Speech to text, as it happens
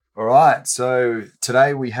All right, so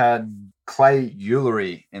today we had Clay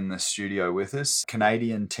Ullery in the studio with us,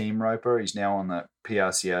 Canadian team roper. He's now on the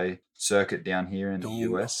PRCA circuit down here in the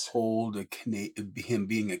US. Hold him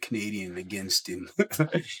being a Canadian against him.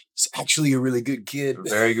 He's actually a really good kid.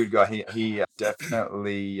 Very good guy. He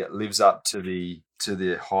definitely lives up to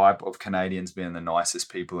the hype of Canadians being the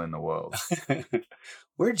nicest people in the world.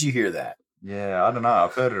 Where'd you hear that? Yeah, I don't know.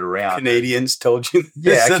 I've heard it around. Canadians told you?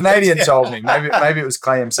 Yeah, a Canadian told me. Maybe it was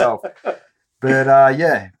Clay himself. But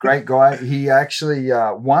yeah, great guy. He actually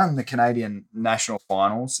won the Canadian national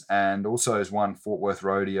finals and also has won Fort Worth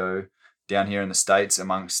Rodeo down here in the States,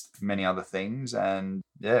 amongst many other things. And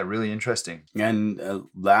yeah, really interesting. And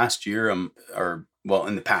last year, in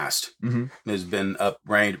the past, has been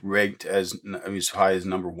ranked as high as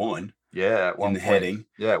number one. Yeah, at one point, heading.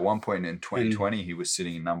 Yeah, at one point in 2020, he was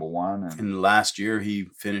sitting in number one. And last year, he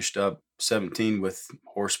finished up 17 with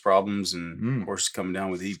horse problems and horses coming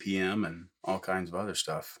down with EPM and all kinds of other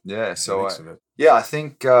stuff. Yeah, so I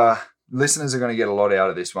think listeners are going to get a lot out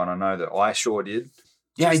of this one. I know that I sure did.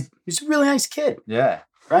 Yeah, he's a really nice kid. Yeah,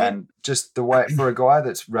 right. And just the way, for a guy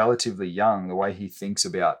that's relatively young, the way he thinks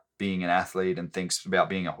about being an athlete and thinks about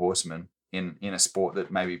being a horseman in a sport that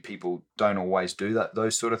maybe people don't always do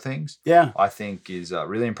those sort of things. Yeah, I think is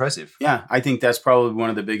really impressive. Yeah, I think that's probably one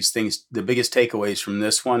of the biggest things. The biggest takeaways from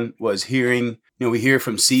this one was hearing. We hear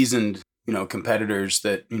from seasoned, competitors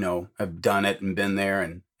that have done it and been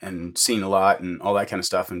there and seen a lot and all that kind of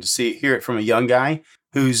stuff, and to hear it from a young guy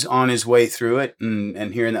who's on his way through it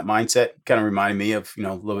and hearing that mindset kind of reminded me of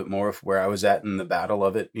a little bit more of where I was at in the battle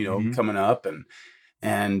of it, coming up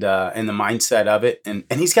and the mindset of it. And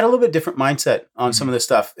he's got a little bit different mindset on some of this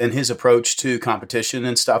stuff, and his approach to competition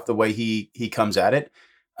and stuff, the way he comes at it,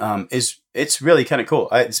 it's really kind of cool.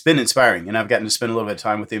 It's been inspiring, and I've gotten to spend a little bit of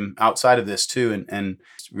time with him outside of this too. And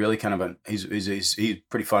it's really kind of he's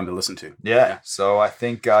pretty fun to listen to. Yeah. So I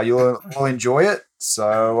think you'll enjoy it.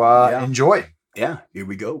 So enjoy. Yeah. Here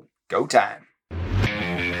we go. Go time.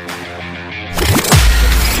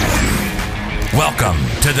 Welcome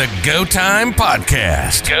to the Go Time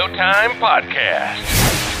Podcast. Go Time Podcast.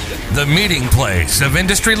 The meeting place of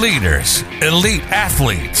industry leaders, elite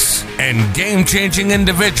athletes, and game-changing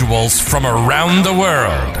individuals from around the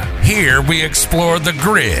world. Here we explore the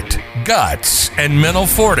grit, guts, and mental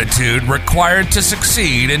fortitude required to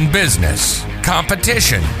succeed in business,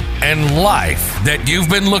 competition, and life that you've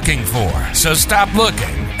been looking for. So stop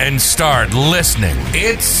looking and start listening.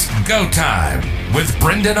 It's Go Time with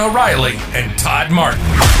Brendan O'Reilly and Todd Martin.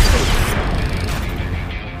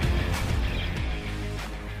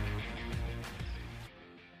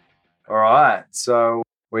 All right, so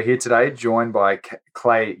we're here today joined by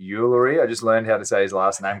Clay Ullery. I just learned how to say his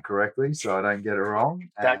last name correctly, so I don't get it wrong.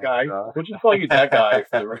 That guy. We'll just call you that guy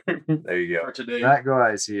for there you go. For today. That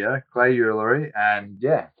guy is here, Clay Ullery, and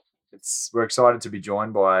yeah, we're excited to be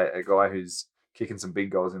joined by a guy who's kicking some big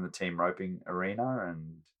goals in the team roping arena,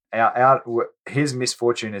 and his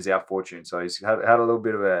misfortune is our fortune. So he's had a little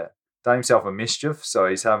bit of done himself a mischief. So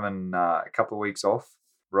he's having a couple of weeks off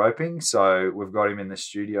roping. So we've got him in the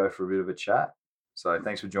studio for a bit of a chat. So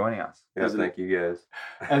thanks for joining us. Yeah, thank you guys.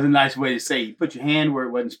 That's a nice way to say you put your hand where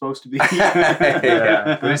it wasn't supposed to be.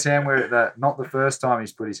 Yeah, put his hand where not the first time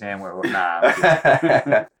he's put his hand where it was.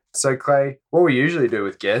 Nah. So Clay, what we usually do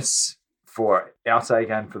with guests for our sake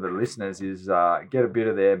and for the listeners is get a bit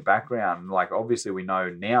of their background. Like obviously we know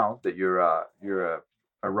now that you're a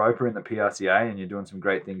roper in the PRCA and you're doing some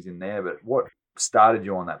great things in there, but what started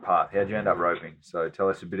you on that path? How'd you end up roping? So tell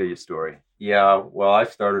us a bit of your story. Yeah, well, I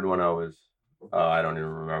started when I was, I don't even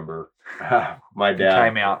remember. My dad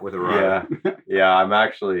came out with a rope. Yeah, I'm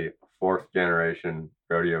actually fourth generation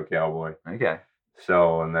rodeo cowboy. Okay.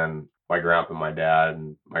 So, and then my grandpa, my dad,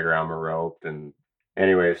 and my grandma roped. And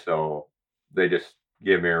anyway, so they just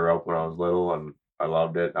gave me a rope when I was little, and I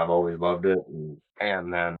loved it. I've always loved it.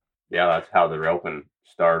 And then, yeah, that's how the roping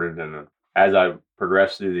started. And as I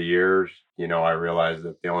progressed through the years, I realized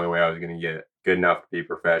that the only way I was going to get good enough to be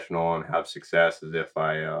professional and have success is if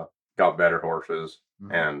I got better horses.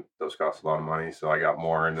 Mm-hmm. And those cost a lot of money. So I got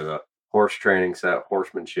more into the horse training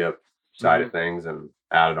horsemanship side of things and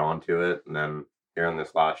added on to it. And then here in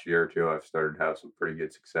this last year or two, I've started to have some pretty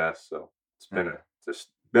good success. So it's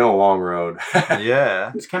been a long road.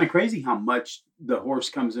 Yeah. It's kind of crazy how much the horse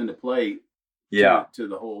comes into play. To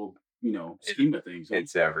the whole, scheme of things.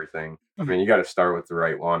 It's everything. I mean, you got to start with the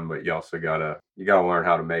right one, but you also gotta learn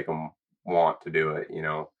how to make them want to do it.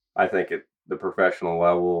 I think at the professional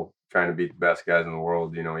level, trying to beat the best guys in the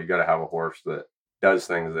world, you got to have a horse that does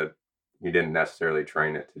things that you didn't necessarily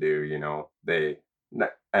train it to do. They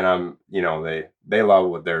love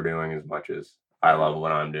what they're doing as much as I love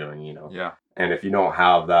what I'm doing, you know. Yeah. And if you don't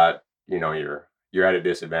have that, you know, you're at a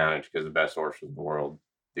disadvantage because the best horses in the world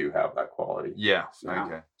do have that quality. Yeah.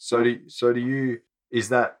 Okay. So do you, is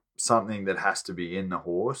that something that has to be in the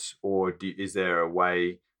horse, or is there a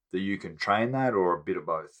way that you can train that, or a bit of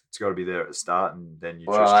both? It's got to be there at the start, and then you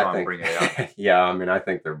just try and bring it out. Yeah, I mean, I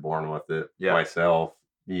think they're born with it myself,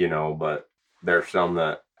 you know, but there's some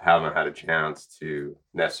that haven't had a chance to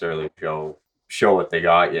necessarily show what they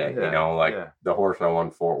got yet, you know, like the horse I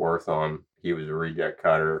won Fort Worth on, he was a reject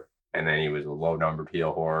cutter, and then he was a low numbered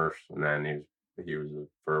heel horse, and then he was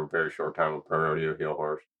for a very short time a pro rodeo heel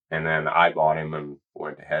horse, and then I bought him and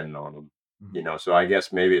went to heading on him, you know. So I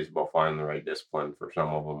guess maybe it's about finding the right discipline for some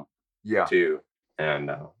of them, too. And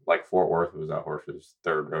like Fort Worth was that horse's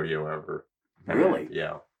third rodeo ever. Really?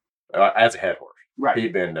 Yeah, as a head horse. Right.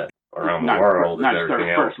 He'd been to around the world. Not his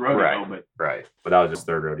first rodeo, but that was his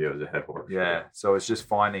third rodeo as a head horse. Yeah. So it's just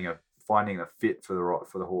finding a fit for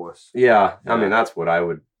the horse. Yeah. I mean, that's what I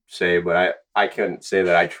would say, but I couldn't say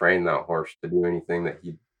that I trained that horse to do anything that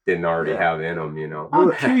he didn't already have in him, you know.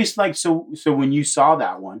 I'm curious, like, so when you saw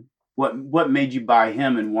that one, what made you buy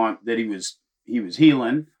him and want that he was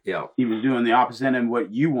heeling? Yeah. He was doing the opposite and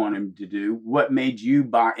what you want him to do. What made you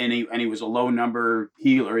buy, and he was a low number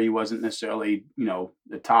heeler. He wasn't necessarily, you know,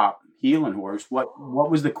 the top heeling horse. What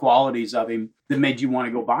was the qualities of him that made you want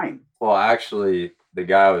to go buy him? Well, actually, the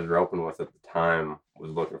guy I was roping with at the time was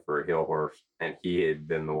looking for a heel horse, and he had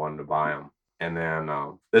been the one to buy him. And then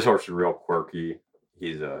this horse is real quirky.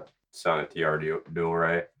 He's a son of T.R.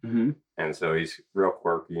 Ullery. Mm-hmm. And so he's real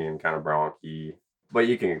quirky and kind of bronky. But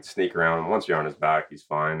you can sneak around him. Once you're on his back, he's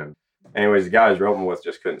fine. And anyways, the guy I was roping with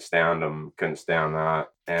just couldn't stand him, couldn't stand that.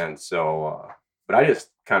 And so, but I just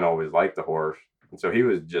kind of always liked the horse. And so he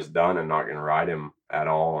was just done and not going to ride him at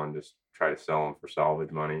all and just try to sell him for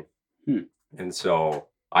salvage money. And so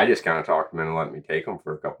I just kind of talked him into letting me take him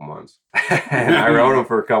for a couple months. And I rode him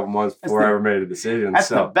for a couple months before I ever made a decision. That's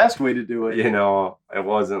the best way to do it. You know, it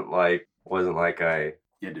wasn't like I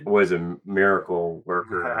was a miracle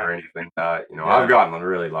worker or anything like that. You know, I've gotten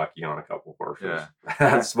really lucky on a couple horses. Yeah.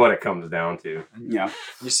 That's what it comes down to. Yeah.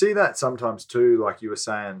 You see that sometimes too, like you were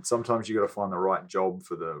saying, sometimes you got to find the right job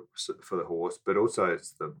for the horse, but also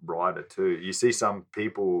it's the rider too. You see some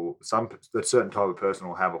people, a certain type of person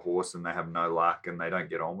will have a horse and they have no luck and they don't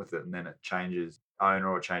get on with it, and then it changes owner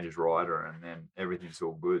or changes rider, and then everything's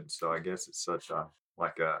all good. So I guess it's it's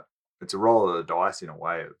a roll of the dice in a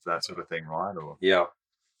way of that sort of thing, right? Or yeah,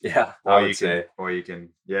 or you can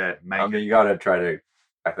make I mean, you got to try to,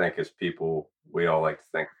 I think as people, we all like to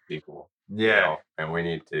think of people. Yeah. You know, and we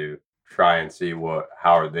need to try and see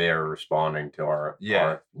how they are responding to our,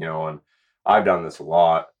 you know, and I've done this a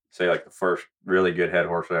lot. Say like the first really good head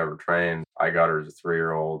horse I ever trained, I got her as a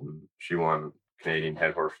 3-year-old and she won Canadian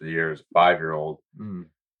Head Horse of the Year as a 5-year-old.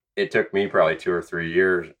 It took me probably 2 or 3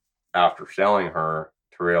 years after selling her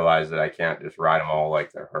to realize that I can't just ride them all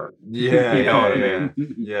like they're hurt. Yeah. You know what I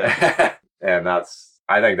mean? Yeah. And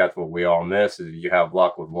I think that's what we all miss, is you have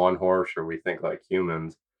luck with one horse, or we think like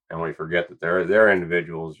humans and we forget that they're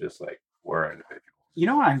individuals just like we're individuals. You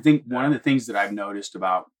know, I think one of the things that I've noticed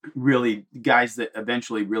about really guys that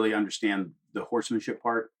eventually really understand the horsemanship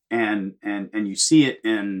part, and you see it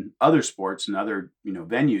in other sports and other, you know,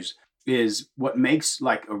 venues, is what makes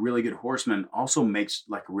like a really good horseman also makes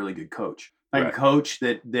like a really good coach. Like a coach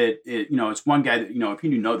that you know, it's one guy that, you know, if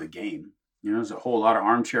you know the game, you know, there's a whole lot of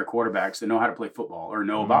armchair quarterbacks that know how to play football or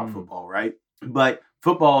know about football, right? But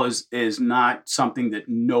football is not something that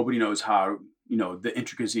nobody knows how, you know, the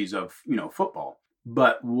intricacies of, you know, football.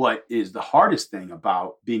 But what is the hardest thing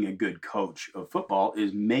about being a good coach of football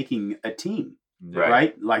is making a team,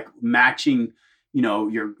 right? Like matching, you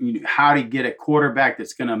know, how to get a quarterback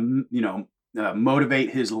that's going to, you know, motivate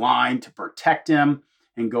his line to protect him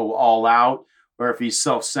and go all out. Or if he's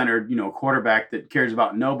self-centered, you know, quarterback that cares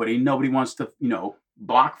about nobody wants to, you know,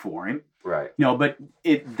 block for him. Right. You know, but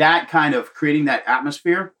that kind of creating that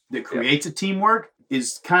atmosphere that creates a teamwork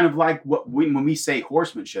is kind of like when we say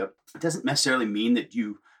horsemanship, it doesn't necessarily mean that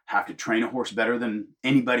you have to train a horse better than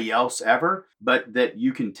anybody else ever, but that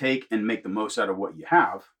you can take and make the most out of what you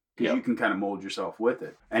have, because you can kind of mold yourself with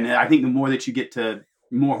it. And I think the more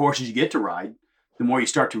horses you get to ride, the more you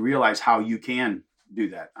start to realize how you can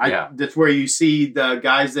do that. That's where you see the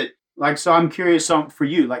guys that like, so I'm curious for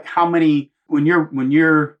you, like how many, when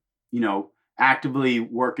you're, you know, actively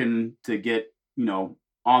working to get, you know,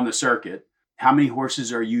 on the circuit, how many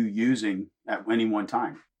horses are you using at any one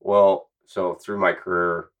time? Well, so through my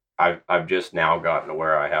career, I've just now gotten to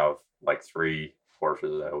where I have like 3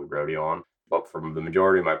 horses that I would rodeo on. But for the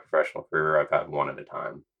majority of my professional career, I've had one at a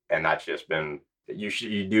time. And that's just been, you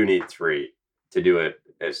do need 3. to do it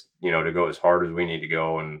as, to go as hard as we need to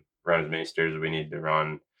go and run as many steers as we need to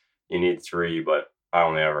run, you need 3, but I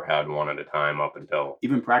only ever had 1 at a time up until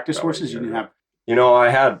even practice horses. You didn't have.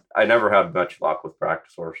 I never had much luck with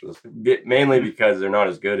practice horses, mainly because they're not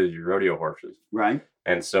as good as your rodeo horses. Right.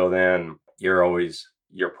 And so then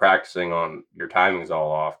you're practicing on your timing's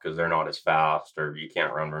all off because they're not as fast, or you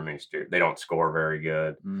can't run very many steers. They don't score very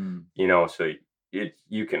good, so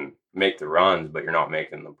you can make the runs, but you're not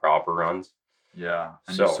making the proper runs. Yeah,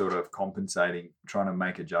 and you're sort of compensating, trying to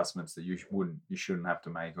make adjustments that you shouldn't have to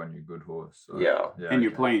make on your good horse. So, and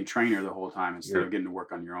you're playing trainer the whole time instead of getting to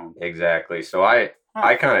work on your own. Exactly. So I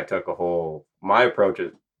kind of took my approach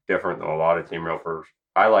is different than a lot of team ropers.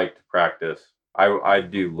 I like to practice. I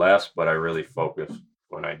do less, but I really focus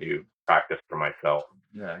when I do practice for myself.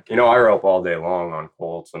 Yeah. Okay. I rope all day long on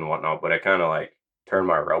colts and whatnot, but I kind of like turn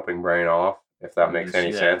my roping brain off, if that makes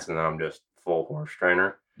any sense, and then I'm just full horse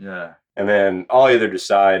trainer. Yeah. And then I'll either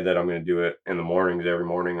decide that I'm going to do it in the mornings every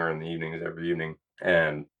morning or in the evenings every evening.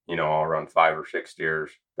 And, I'll run 5 or 6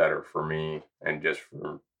 steers that are for me and just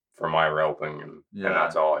for my roping. And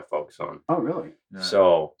that's all I focus on. Oh, really? Yeah.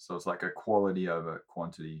 So it's like a quality over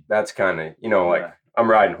quantity. That's kind of,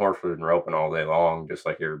 I'm riding horses and roping all day long, just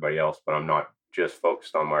like everybody else, but I'm not just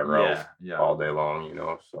focused on my rope all day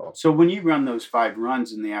long, So when you run those 5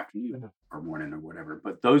 runs in the afternoon or morning or whatever,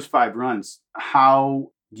 but those 5 runs,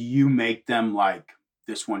 how do you make them like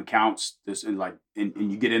this one counts, this and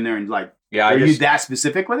you get in there and are you that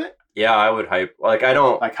specific with it? Yeah, I would hype. I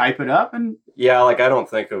don't hype it up and I don't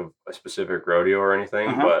think of a specific rodeo or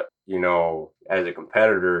anything, but as a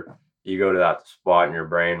competitor, you go to that spot in your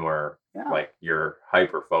brain where you're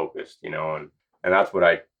hyper focused, and that's what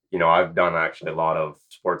I've done actually a lot of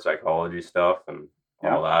sports psychology stuff and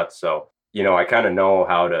all that. So, I kind of know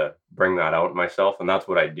how to bring that out in myself. And that's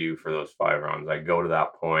what I do for those 5 rounds. I go to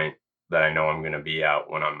that point that I know I'm going to be at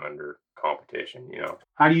when I'm under competition,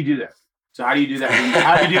 How do you do that? So how do you do that?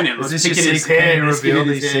 How do you do that? Is this your secret? Can you reveal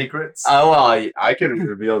these secrets? I can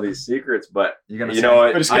reveal these secrets, but you're going to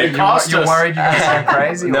but it's going to cost us. You're worried you're going to sound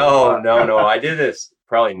crazy? No. I did this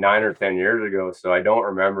probably 9 or 10 years ago, so I don't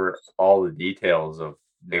remember all the details of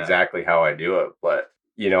exactly how I do it, but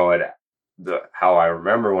how I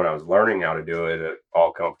remember when I was learning how to do it, it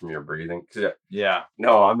all come from your breathing.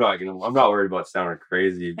 No, I'm not worried about sounding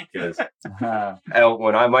crazy because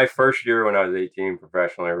my first year when I was 18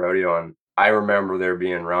 professionally rodeoing, I remember there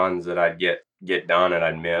being runs that I'd get done and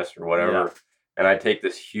I'd miss or whatever, and I'd take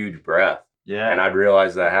this huge breath, and I'd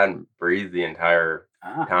realize that I hadn't breathed the entire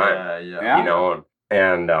time,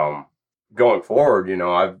 and going forward,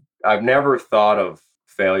 I've never thought of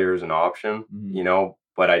failure as an option,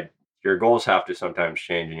 but your goals have to sometimes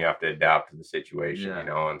change and you have to adapt to the situation,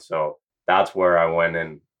 and so that's where I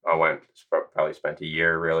probably spent a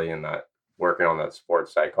year really in that, working on that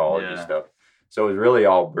sports psychology stuff. So it was really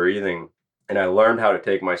all breathing, and I learned how to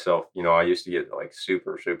take myself, I used to get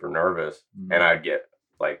super, super nervous, and I'd get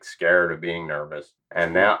scared of being nervous.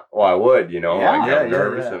 And now, I would, I get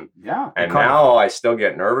nervous and now I still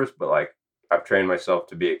get nervous, but I've trained myself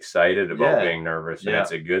to be excited about being nervous, and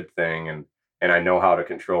it's a good thing. And I know how to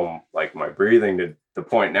control my breathing to the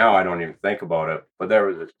point now I don't even think about it. But there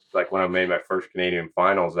was when I made my first Canadian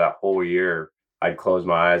finals, that whole year, I'd close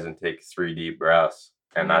my eyes and take 3 deep breaths.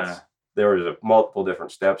 And there was multiple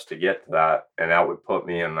different steps to get to that. And that would put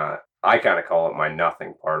me in that, I kind of call it my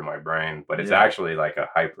nothing part of my brain, but it's actually like a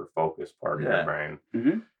hyper focused part of your brain.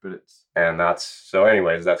 Mm-hmm. But that's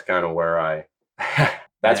kind of where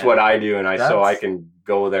that's what I do. And I can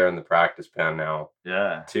go there in the practice pen now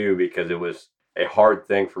too, because it was a hard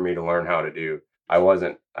thing for me to learn how to do. I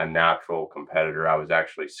wasn't a natural competitor. I was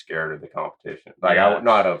actually scared of the competition.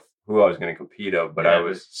 Not of who I was going to compete of, but I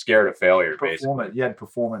was scared of failure. Basically, you had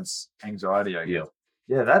performance anxiety, I guess.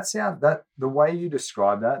 Yeah, that the way you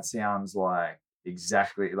describe that sounds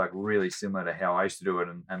exactly really similar to how I used to do it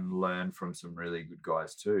and learn from some really good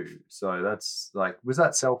guys too. So that's was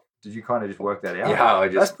that did you kind of just work that out? Yeah,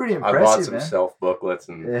 that's pretty impressive. I bought some self booklets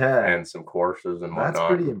and some courses and whatnot. That's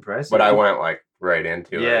pretty impressive. But I went right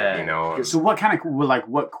into it, So what kind of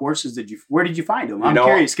what courses where did you find them? I'm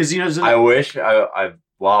curious because I wish I've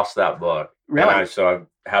lost that book. Really? So I've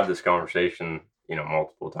had this conversation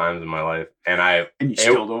multiple times in my life, and you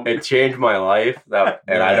still don't. It changed my life.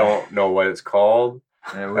 And I don't know what it's called.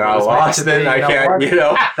 Yeah, and I lost it. And I can't.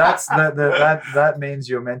 That's that means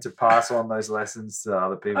you're meant to pass on those lessons to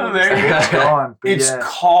other people. It's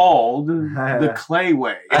called The Clay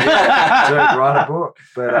Way. Write a book,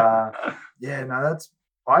 but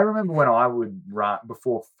I remember when I would run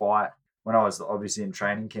before fight, when I was obviously in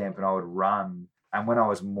training camp, and I would run, and when I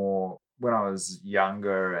was more when I was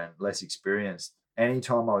younger and less experienced,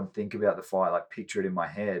 anytime I would think about the fight, like picture it in my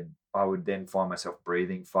head, I would then find myself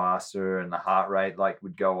breathing faster and the heart rate like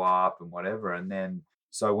would go up and whatever. And then,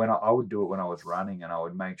 so when I would do it when I was running, and I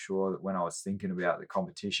would make sure that when I was thinking about the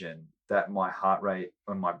competition, that my heart rate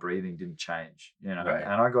and my breathing didn't change, you know. Right.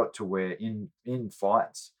 And I got to where in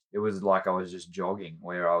fights, it was like I was just jogging,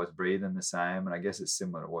 where I was breathing the same. And I guess it's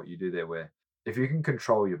similar to what you do there, where if you can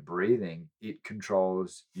control your breathing, it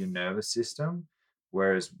controls your nervous system.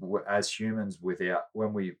 Whereas as humans,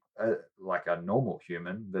 when we like a normal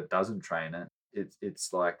human that doesn't train it,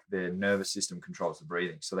 it's like their nervous system controls the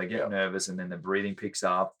breathing. So they get nervous, and then the breathing picks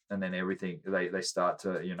up, and then everything they start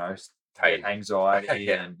to, you know, get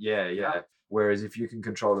anxiety and yeah. Whereas if you can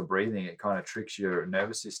control the breathing, it kind of tricks your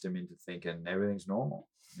nervous system into thinking everything's normal,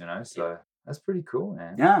 you know. So that's pretty cool,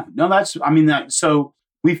 man. Yeah, no, so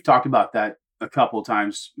we've talked about that a couple of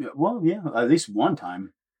times. Well, yeah, at least one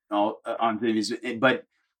time on things, but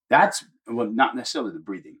that's not necessarily the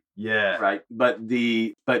breathing. Yeah. Right. But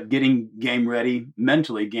getting game ready,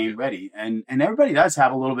 mentally game ready. And everybody does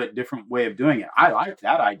have a little bit different way of doing it. I like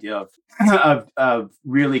that idea of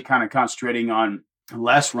really kind of concentrating on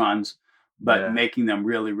less runs, but making them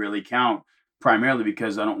really, really count. Primarily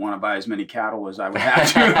because I don't want to buy as many cattle as I would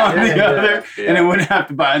have to on the other, and I wouldn't have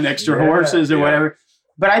to buy an extra horses or whatever.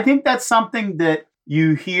 But I think that's something that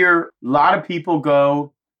you hear a lot of people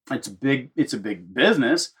go, it's a big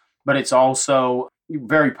business, but it's also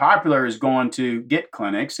very popular is going to get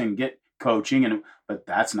clinics and get coaching, but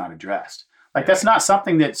that's not addressed. Like that's not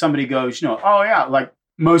something that somebody goes, you know, oh yeah, like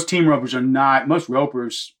most ropers are not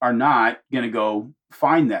going to go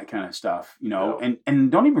find that kind of stuff, you know,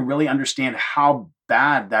 and don't even really understand how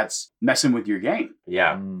bad that's messing with your game.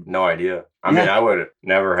 Yeah, no idea. I mean, I would have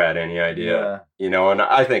never had any idea, you know, and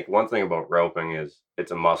I think one thing about roping is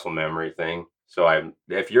it's a muscle memory thing. So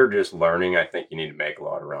if you're just learning, I think you need to make a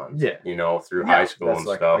lot of runs, you know, through high school and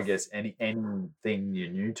like, stuff. I guess anything you're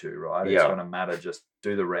new to, right? It's going to matter. Just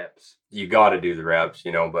do the reps. You got to do the reps,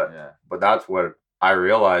 you know, but that's what I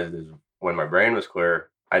realized is when my brain was clear,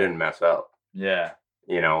 I didn't mess up. Yeah.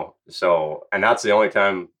 You know, so, and that's the only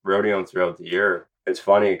time rodeoing throughout the year. It's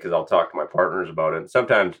funny because I'll talk to my partners about it. And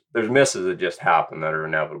sometimes there's misses that just happen that are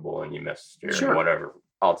inevitable and you miss a steer or whatever.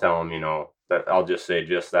 I'll tell them, you know, that I'll just say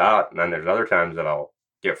just that. And then there's other times that I'll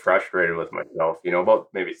get frustrated with myself, you know, about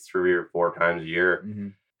maybe 3 or 4 times a year. Mm-hmm.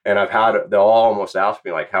 And they'll almost ask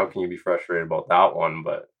me like, how can you be frustrated about that one?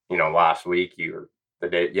 But, you know, last week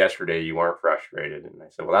yesterday you weren't frustrated. And I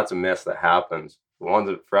said, well, that's a miss that happens. The ones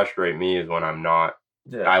that frustrate me is when I'm not.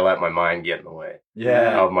 I let my mind get in the way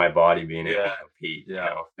of my body being able to compete. You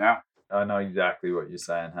know? Yeah. I know exactly what you're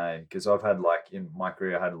saying. Hey, because I've had in my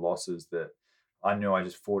career, I had losses that I knew I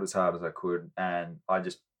just fought as hard as I could, and I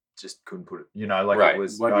just couldn't put it. You know, like it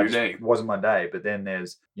was it wasn't my day. But then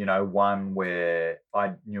there's one where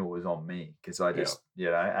I knew it was on me because I just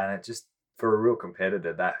and it just. For a real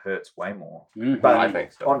competitor, that hurts way more. Mm-hmm. But I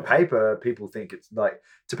think so, on paper, people think it's like,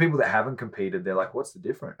 to people that haven't competed, they're like, what's the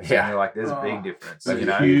difference? Yeah. And they're like, there's a big difference. There's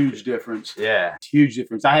a huge difference. Yeah. Huge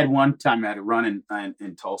difference. I had one time I had a run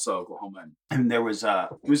in Tulsa, Oklahoma, and there was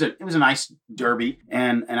it was a nice derby,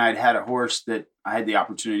 and I'd had a horse that I had the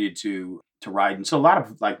opportunity to ride. And so a lot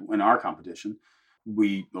of, like, in our competition,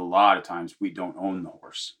 a lot of times we don't own the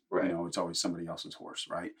horse. Right. You know, it's always somebody else's horse,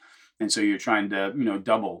 right? And so you're trying to,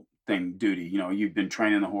 double duty. You've been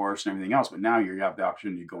training the horse and everything else, but now you have the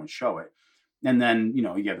opportunity to go and show it. And then, you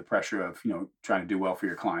have the pressure of, trying to do well for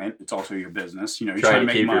your client. It's also your business. You're trying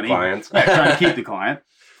to make money. Trying to keep the client.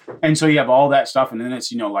 And so you have all that stuff. And then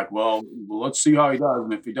it's, like, well, let's see how he does.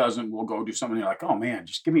 And if he doesn't, we'll go do something. You're like, oh man,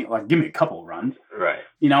 just give me a couple of runs. Right.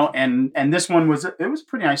 And this one was a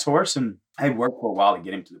pretty nice horse. And I had worked for a while to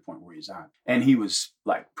get him to the point where he's at. And he was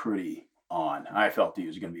like pretty on. I felt he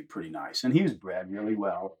was going to be pretty nice. And he was bred really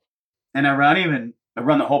well. And I run him, and I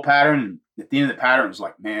run the whole pattern. And at the end of the pattern, it was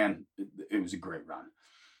like, man, it was a great run.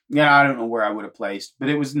 I don't know where I would have placed, but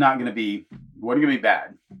it wasn't going to be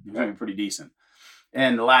bad. It was going to be pretty decent.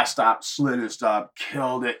 And the last stop, slid his stop,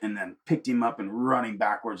 killed it, and then picked him up and running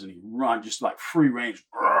backwards. And he run just like free range,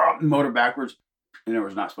 motor backwards. And there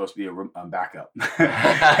was not supposed to be a backup. There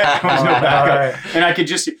was no backup. Right. And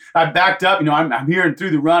I backed up, I'm hearing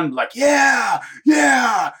through the run, like, yeah.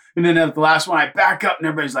 And then at the last one, I back up and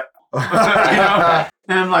everybody's like, and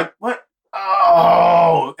I'm like, what?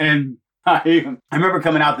 Oh, and I remember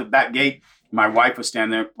coming out the back gate. My wife was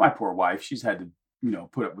standing there. My poor wife, she's had to,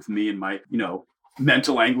 put up with me and my,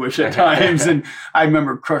 mental anguish at times. And I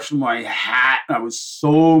remember crushing my hat. I was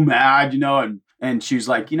so mad, and she's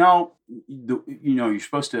like, you're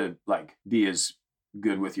supposed to like be as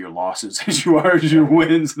good with your losses as you are as your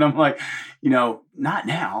wins. And I'm like, not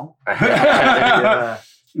now. Yeah.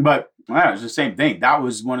 But it was the same thing. That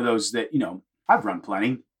was one of those that, I've run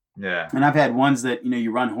plenty. Yeah. And I've had ones that,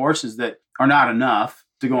 you run horses that are not enough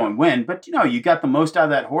to go and win. But, you got the most out of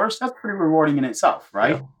that horse. That's pretty rewarding in itself,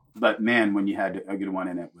 right? Yeah. But, man, when you had a good one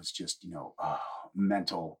and it was just,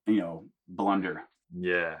 mental, blunder.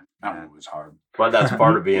 Yeah. That was hard. But that's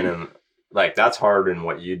part of being in, that's hard in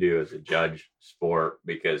what you do as a judge sport,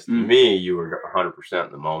 because to me, you were 100%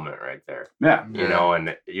 in the moment right there. Yeah.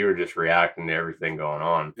 And you were just reacting to everything going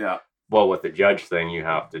on. Yeah. Well, with the judge thing, you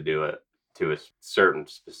have to do it to a certain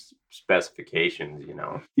specifications,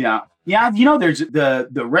 Yeah. Yeah. There's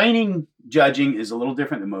the reining judging is a little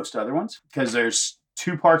different than most other ones because there's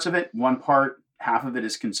two parts of it. One part, half of it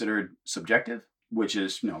is considered subjective, which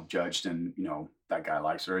is, judged and, that guy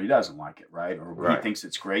likes it or he doesn't like it, right? Or he thinks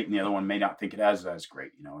it's great and the other one may not think it as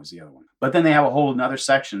great, as the other one. But then they have a whole another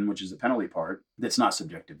section, which is the penalty part, that's not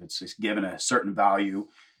subjective. It's just given a certain value.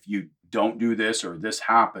 If you don't do this or this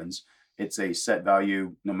happens, it's a set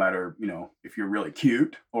value no matter, if you're really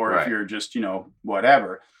cute or if you're just,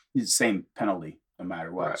 whatever, it's the same penalty no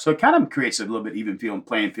matter what. Right. So it kind of creates a little bit even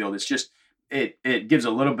playing field. It's just, it gives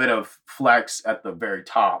a little bit of flex at the very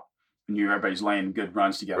top. Everybody's laying good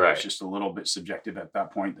runs together. Right. It's just a little bit subjective at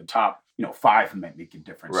that point. The top, 5 might make a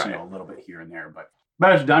difference, a little bit here and there.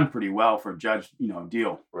 But it's done pretty well for a judge,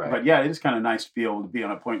 deal. Right. But yeah, it is kind of nice to be able to be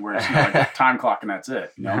on a point where it's like a time clock and that's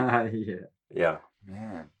it. Yeah.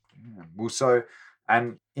 Man. Well, so,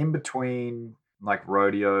 and in between like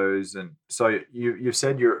rodeos, and so you've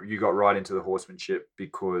said you got right into the horsemanship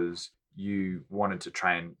because you wanted to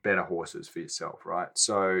train better horses for yourself, right?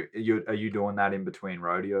 So are you doing that in between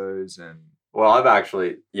rodeos? And well, I've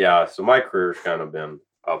actually, so my career's kind of been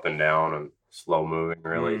up and down and slow moving,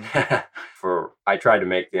 really. I tried to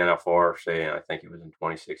make the NFRCA, I think it was in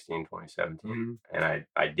 2016, 2017, and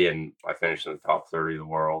I didn't. I finished in the top 30 of the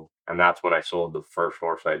world, and that's when I sold the first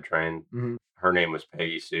horse I'd trained. Her name was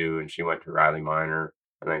Peggy Sue, and she went to Riley Minor,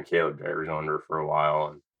 and then Caleb Drager's under her for a while,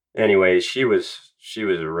 and anyways, she was a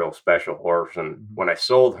real special horse. And when I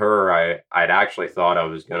sold her, I'd actually thought I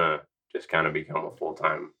was going to just kind of become a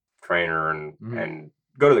full-time trainer and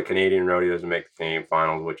go to the Canadian rodeos and make the Canadian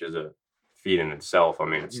finals, which is a feat in itself. I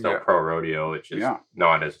mean, it's still pro rodeo. It's just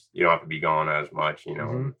not as, you don't have to be gone as much,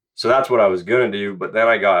 So that's what I was going to do. But then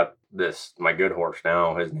I got my good horse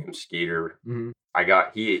now, his name's Skeeter.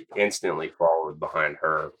 He instantly followed behind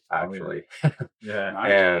her, actually.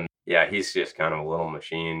 And he's just kind of a little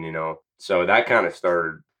machine, So that kind of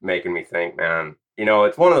started making me think, man,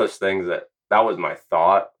 it's one of those things that was my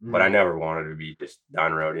thought, but I never wanted to be just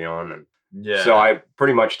done rodeoing. And so I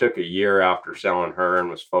pretty much took a year after selling her and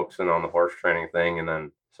was focusing on the horse training thing. And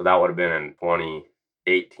then, so that would have been in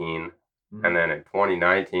 2018. And then in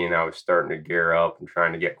 2019, I was starting to gear up and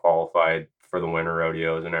trying to get qualified for the winter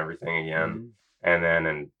rodeos and everything again. And then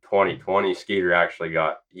in 2020, Skeeter actually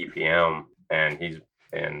got EPM, and in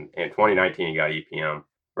 2019, he got EPM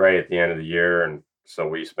right at the end of the year. And so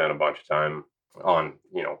we spent a bunch of time on,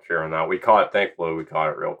 curing that. Thankfully, we caught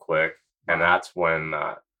it real quick. And that's when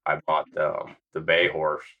I bought the bay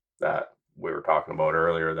horse that we were talking about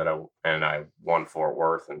earlier I won Fort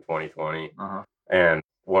Worth in 2020 and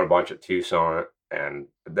won a bunch of Tucson. And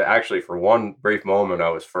actually, for one brief moment, I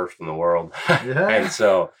was first in the world. And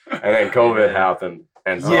then COVID happened.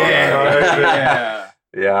 And so, and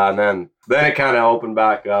then it kind of opened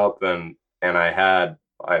back up. And I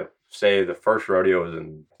say the first rodeo was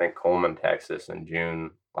in, I think, Coleman, Texas in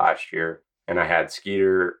June last year. And I had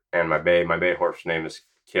Skeeter and my bay horse's name is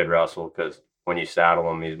Kid Russell, because when you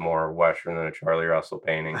saddle him, he's more Western than a Charlie Russell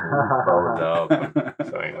painting.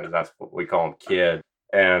 So anyways, that's what we call him, Kid.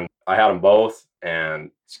 And I had them both,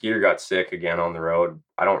 and Skeeter got sick again on the road.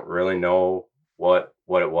 I don't really know what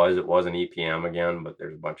it was. It was an EPM again, but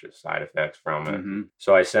there's a bunch of side effects from it.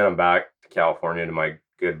 So I sent him back to California to my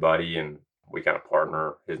good buddy, and we kind of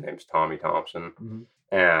partner. His name's Tommy Thompson.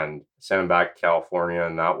 And sent him back to California,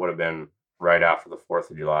 and that would have been right after the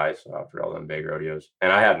 4th of July, so after all them big rodeos.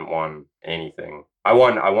 And I hadn't won anything. I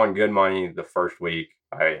won good money the first week.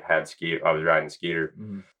 I was riding Skeeter.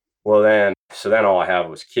 Well, then all I have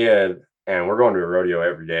was Kid, and we're going to a rodeo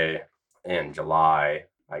every day in July,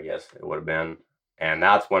 I guess it would have been. And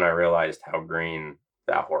that's when I realized how green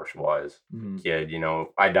that horse was. Kid,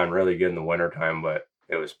 I'd done really good in the wintertime, but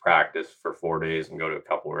it was practice for 4 days and go to a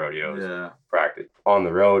couple rodeos. Practice on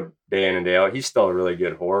the road day in and day out. He's still a really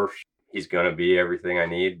good horse. He's going to be everything I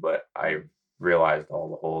need, but I realized all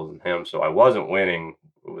the holes in him. So I wasn't winning.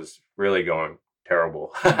 It was really going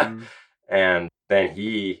terrible. And then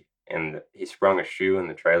he sprung a shoe in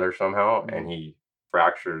the trailer somehow, and he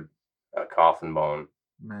fractured a coffin bone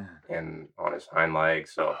Man. on his hind leg.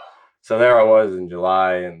 So there I was in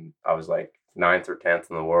July, and I was like 9th or 10th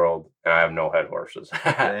in the world, and I have no head horses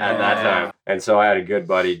at that time. And so I had a good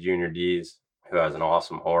buddy, Junior Dees, who has an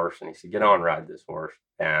awesome horse, and he said, "Get on, ride this horse."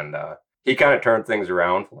 And he kind of turned things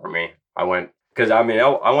around for me. I went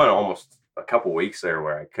almost a couple weeks there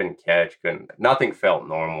where I couldn't catch, nothing felt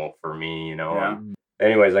normal for me, you know. Yeah.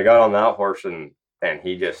 Anyways, I got on that horse, and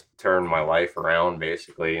he just turned my life around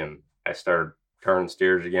basically, and I started turning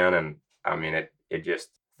steers again. And I mean, it just,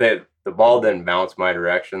 the ball didn't bounce my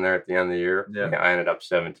direction there at the end of the year. Yeah. I ended up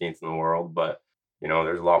 17th in the world, but you know,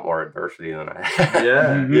 there's a lot more adversity than I had.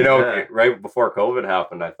 Yeah. You know, right before COVID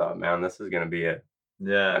happened, I thought, man, this is going to be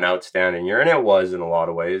an outstanding year. And it was in a lot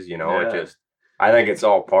lot you know, it just, I think it's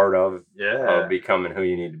all part of becoming who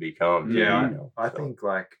you need to become. Too, Yeah. you know, I think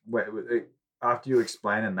like after you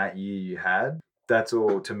explaining that year you had, that's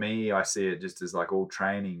all, to me, I see it just as like all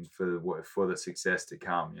training for the success to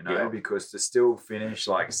come, you know, because to still finish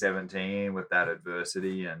like 17 with that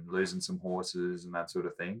adversity and losing some horses and that sort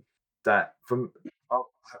of thing,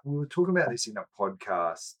 we were talking about this in a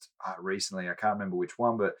podcast recently. I can't remember which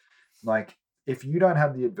one, but like, if you don't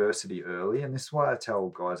have the adversity early, and this is why I tell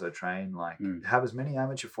guys I train, like, have as many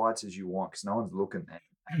amateur fights as you want, because no one's looking there.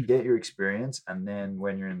 Get your experience, and then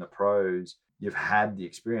when you're in the pros, you've had the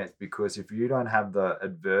experience. Because if you don't have the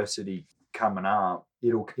adversity coming up,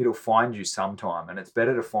 it'll find you sometime, and it's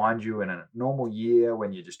better to find you in a normal year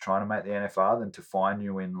when you're just trying to make the NFR than to find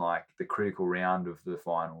you in like the critical round of the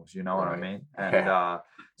finals. You know what I mean? And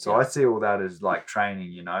so I see all that as like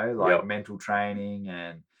training, you know, like mental training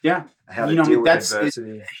and how to deal with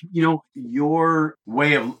adversity. You know, your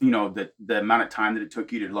way of, you know, the amount of time that it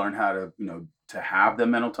took you to learn how to, you know, to have the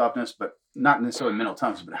mental toughness, but not necessarily mental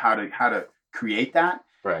toughness, but how to create that,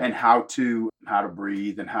 and how to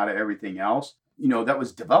breathe and how to everything else, you know, that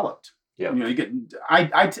was developed. Yeah. You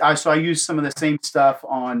know, so I use some of the same stuff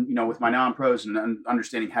on, you know, with my non-pros and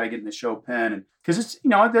understanding how to get in the show pen. And because it's, you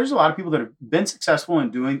know, there's a lot of people that have been successful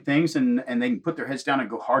in doing things and they can put their heads down and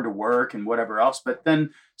go hard to work and whatever else, but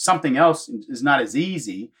then something else is not as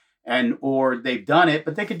easy. Or they've done it,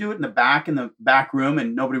 but they could do it in the back room,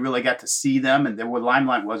 and nobody really got to see them, and the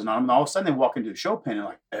limelight wasn't on them. And all of a sudden, they walk into a show pen and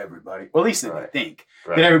like everybody, well, at least they think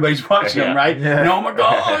that everybody's watching them, right? Yeah. And oh my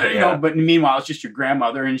god, you know. But meanwhile, it's just your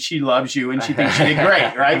grandmother, and she loves you, and she thinks you did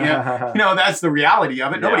great, right? You know, that's the reality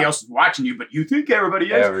of it. Nobody else is watching you, but you think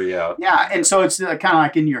everybody is. Yeah, and so it's kind of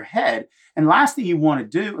like in your head. And last thing you want to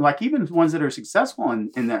do, like even ones that are successful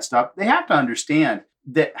in that stuff, they have to understand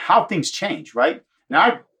that how things change, right?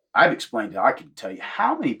 Now, I've explained it. I can tell you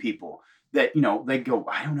how many people that, you know, they go,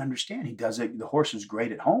 I don't understand. He does it. The horse is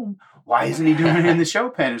great at home. Why isn't he doing it in the show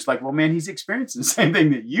pen? It's like, well, man, he's experiencing the same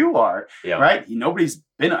thing that you are, right? Nobody's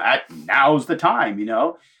been at, now's the time, you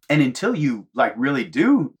know? And until you like really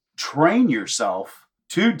do train yourself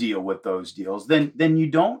to deal with those deals, then you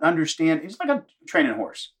don't understand. It's like a training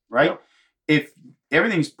horse, right? If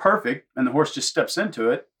everything's perfect and the horse just steps into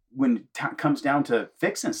it, when it comes down to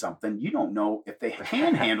fixing something, you don't know if they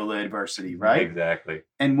can handle the adversity, right? Exactly.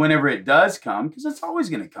 And whenever it does come, because it's always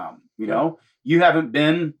going to come, you know, you haven't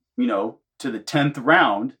been, you know, to the 10th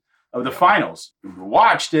round of the finals. We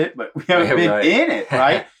watched it, but we haven't been in it,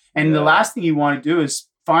 right? And the last thing you want to do is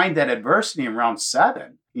find that adversity in round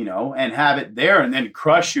 7, you know, and have it there and then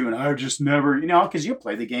crush you. And I just never, you know, because you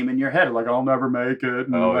play the game in your head, like I'll never make it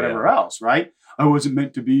and whatever else, right? I wasn't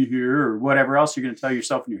meant to be here or whatever else you're going to tell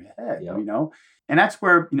yourself in your head, you know? And that's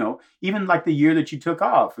where, you know, even like the year that you took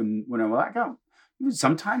off and when I'm like,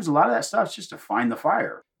 sometimes a lot of that stuff is just to find the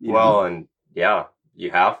fire. You know? And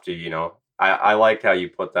you have to, you know, I liked how you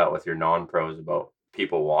put that with your non-pros about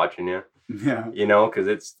people watching you, you know, because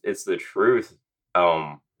it's the truth.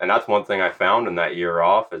 And that's one thing I found in that year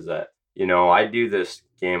off is that, you know, I do this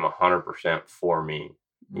game 100% for me,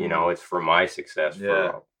 you know, it's for my success,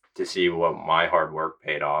 to see what my hard work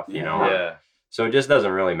paid off, you know? Yeah. So it just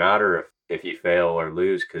doesn't really matter if you fail or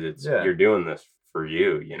lose, because it's you're doing this for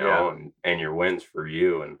you, you know, and your wins for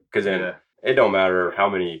you. And because then it don't matter how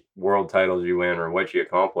many world titles you win or what you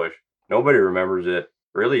accomplish. Nobody remembers it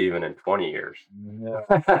really even in 20 years.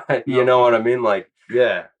 Yeah. You know what I mean? Like,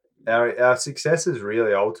 our success is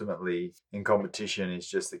really ultimately in competition is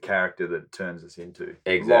just the character that it turns us into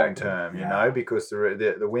long term, you know, because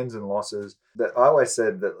the wins and losses that I always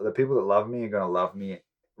said that the people that love me are going to love me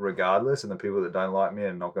regardless, and the people that don't like me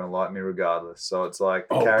are not going to like me regardless. So it's like,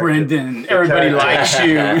 Brendan, everybody likes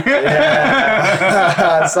you.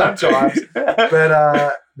 Sometimes,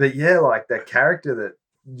 but yeah, like that character that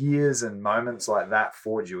years and moments like that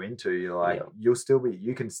forge you into, you're like,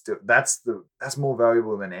 that's more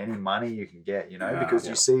valuable than any money you can get, because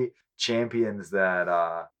you see champions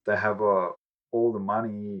that they have all the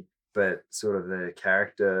money, but sort of their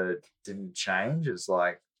character didn't change. It's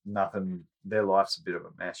like nothing. Their life's a bit of a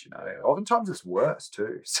mess, Oftentimes it's worse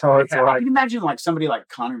too. So it's like, I can imagine like somebody like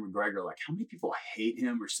Conor McGregor, like how many people hate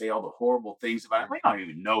him or say all the horrible things about him. Like, I don't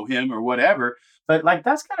even know him or whatever, but like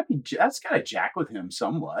that's gotta jack with him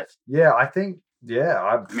somewhat. Yeah, I think. Yeah,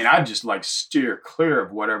 I mean, I'd just like steer clear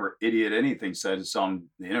of whatever idiot anything says on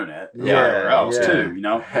the internet, or Yeah, whatever else yeah. too.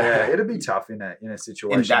 Yeah, it'd be tough in a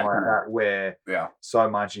situation like that where so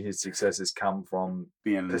much of his success has come from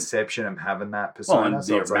being perception and having that persona. in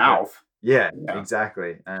So their it's like mouth. Yeah,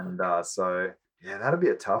 exactly. And so that'd be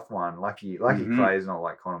a tough one. Lucky Clay's not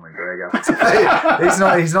like Conor McGregor.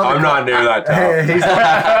 he's not. I'm not near that tough. He's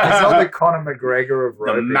not the Conor McGregor of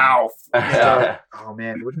rodeo. The mouth. Oh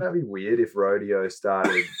man, wouldn't that be weird if rodeo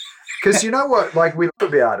started? Because you know what? Like we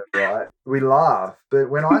laugh about it, right? We laugh, but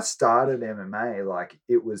when I started MMA, like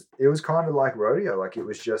it was kind of like rodeo. Like it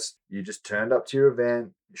was just you just turned up to your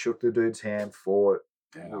event, shook the dude's hand, fought,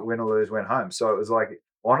 win or lose, went home. So it was like.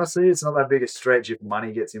 Honestly, it's not that big a stretch if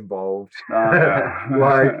money gets involved.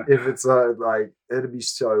 Like if it's like it'd be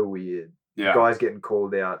so weird. Yeah. Guys getting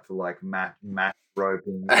called out for like mat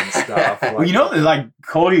roping and stuff. Like, well, like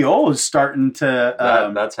Cody O is starting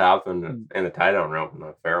to. That's happened in the tie down roping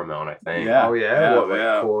a fair amount, I think. Yeah. Oh yeah.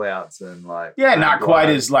 Like call outs and like. Yeah, not quite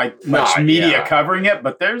as like much media covering it,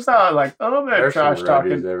 but there's like a little bit of trash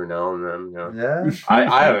talking every now and then. Yeah.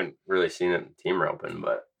 I haven't really seen it in team roping,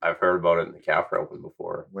 but I've heard about it in the calf roping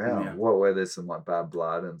before. Wow. Yeah. What where there's some like bad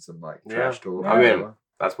blood and some like trash talk. I mean,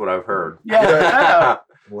 that's what I've heard. Yeah.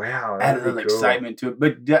 Wow. Add a little excitement to it.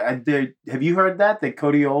 But have you heard that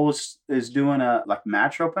Cody O is doing like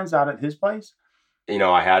match opens out at his place?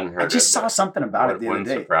 I hadn't heard. I just saw something about it the other day.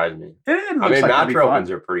 Wouldn't surprise me. It I mean, match opens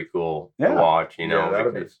are pretty cool to watch.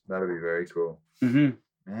 That'd be very cool. Mm-hmm.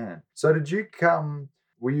 Man. So did you come?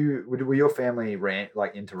 Were your family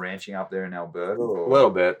into ranching up there in Alberta? Or? A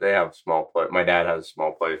little bit. They have a small place. My dad has a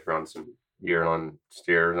small place, runs some yearling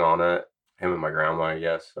steers on it. Him and my grandma, I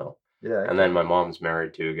guess. So yeah. And then my mom's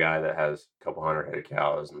married to a guy that has a couple hundred head of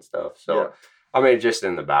cows and stuff. So I mean, just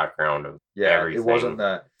in the background of everything. It wasn't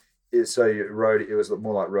that. It was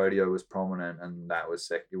more like rodeo was prominent, and that was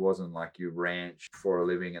sick. It wasn't like you ranch for a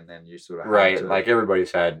living and then you sort of like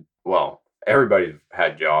everybody's had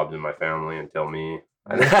jobs in my family until me.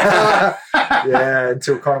 Until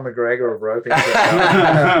Conor McGregor of roping.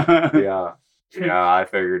 yeah. I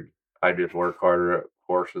figured I'd just work harder at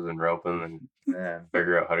horses and roping and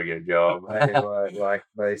figure out how to get a job. Like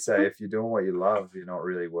they say, if you're doing what you love, you're not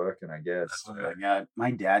really working, I guess. My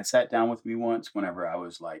dad sat down with me once whenever I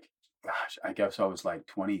was like, I guess I was like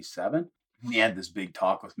 27. He had this big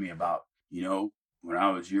talk with me about, when I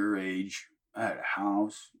was your age, I had a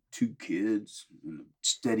house, 2 kids, and a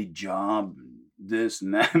steady job, and this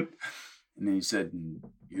and that. And then he said,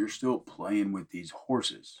 you're still playing with these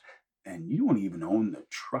horses, and you don't even own the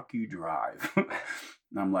truck you drive.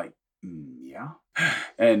 And I'm like, yeah.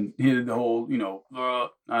 And he did the whole,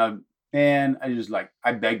 and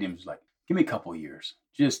I begged him, give me a couple of years.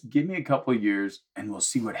 Just give me a couple of years, and we'll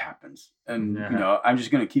see what happens. And, I'm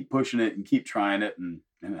just going to keep pushing it and keep trying it, and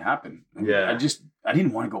it happened. I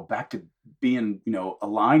didn't want to go back to being, a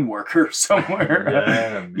line worker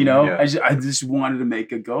somewhere. I just wanted to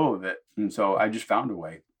make a go of it. And so I just found a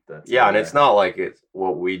way. And it's not like it's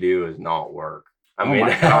what we do is not work. I mean,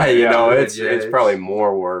 it's probably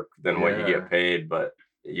more work than what you get paid, but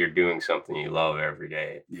you're doing something you love every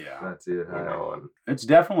day. Yeah. That's it. And it's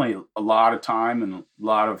definitely a lot of time and a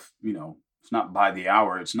lot of, it's not by the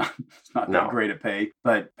hour. It's not that great a pay.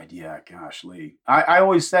 But yeah, gosh, Lee. I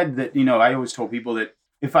always said that, I always told people that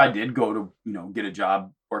if I did go to, get a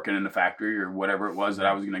job working in a factory or whatever it was that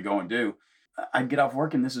I was going to go and do, I'd get off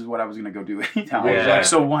work and this is what I was going to go do anytime. I was like,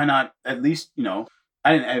 so why not at least,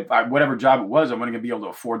 whatever job it was, I'm going to be able to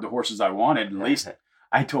afford the horses I wanted. At least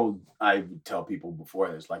I would tell people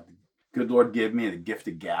before this, like, good Lord give me the gift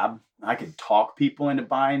of gab. I could talk people into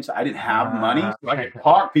buying. So I didn't have money. So I could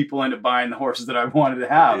talk people into buying the horses that I wanted to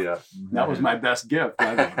have. Yeah. That was my best gift.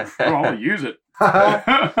 I don't use it.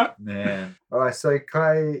 Man. All right. So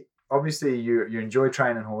Clay, obviously you enjoy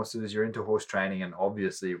training horses. You're into horse training and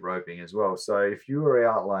obviously roping as well. So if you were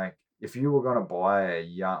out, if you were going to buy a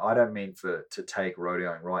young, I don't mean to take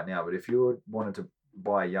rodeoing right now, but if you wanted to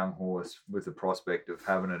buy a young horse with the prospect of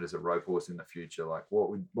having it as a rope horse in the future, what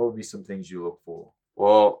would be some things you look for?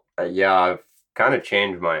 Well, I've kind of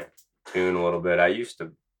changed my tune a little bit. I used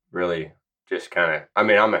to really just kind of, I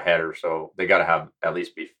mean, I'm a header, so they got to have at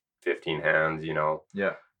least be 15 hands, you know,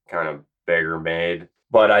 kind of bigger made.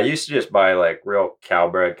 But I used to just buy like real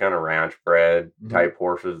cowbred, kind of ranch bred type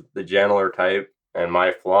horses, the gentler type. And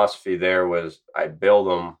my philosophy there was I'd build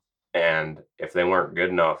them, and if they weren't good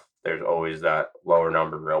enough, there's always that lower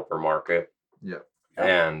numbered roper market.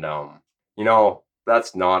 And, you know,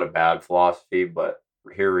 that's not a bad philosophy, but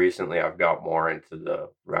here recently I've got more into the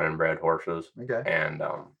running bred horses. And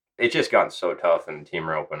it's just gotten so tough in team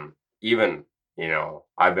roping. Even, you know,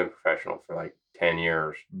 I've been professional for like 10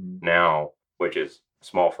 years now, which is a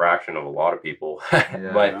small fraction of a lot of people.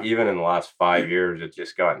 But even in the last 5 years, it's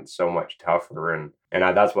just gotten so much tougher. And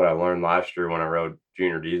that's what I learned last year when I rode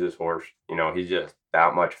Junior Deeze's horse. You know, he's just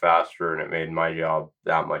that much faster, and it made my job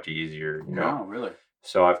that much easier, you know. Oh, really?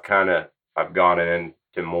 So I've gone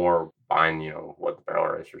into more buying, you know, what the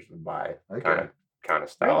barrel racers would buy, kind of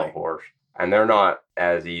style of horse. And they're not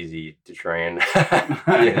as easy to train.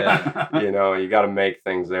 You know, you got to make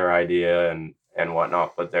things their idea and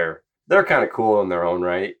whatnot, but they're kind of cool in their own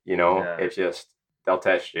right. You know, it's just, they'll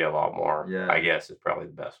test you a lot more. I guess is probably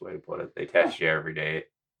the best way to put it. They test you every day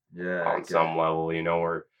on some level, you know,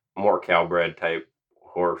 or more cowbred type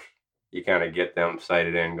horse. You kind of get them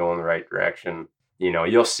sighted in, go in the right direction. You know,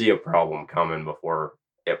 you'll see a problem coming before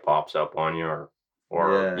it pops up on you,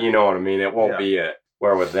 or you know what I mean? It won't be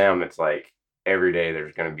where with them, it's like every day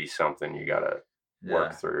there's going to be something you got to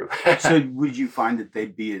work through. So would you find that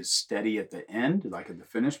they'd be as steady at the end, like at the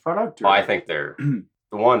finished product? Or? Well, I think they're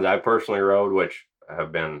the ones I personally rode, which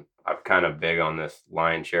I'm kind of big on this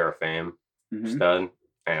Lion Share of Fame stud.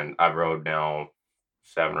 And I've rode now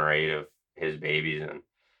 7 or 8 of his babies,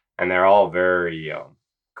 and they're all very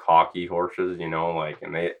cocky horses, you know, like,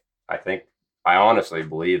 and I honestly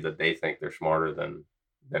believe that they think they're smarter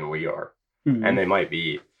than we are. And they might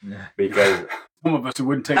be, because some of us it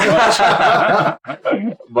wouldn't take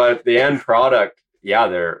much. But the end product,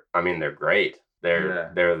 they're great.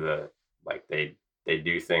 They're they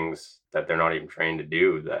do things that they're not even trained to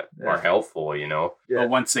do that are helpful, you know. But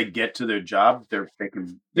once they get to their job, they're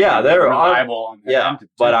they're reliable on their end.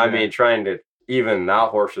 But I mean, trying to, even that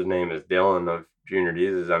horse's name is Dylan of Junior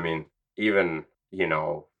Deeze's. I mean, even, you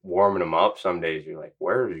know, warming him up some days, you're like,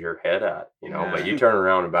 where's your head at, you know? But you turn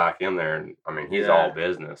around and back in there, and I mean, he's all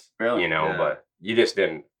business, you know. But you just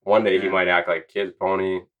didn't. One day he might act like a kid's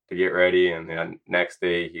pony to get ready, and then next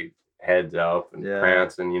day he heads up and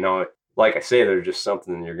prance, and, you know, like I say, there's just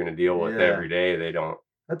something you're going to deal with every day. They don't.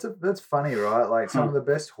 That's funny, right? Like some of the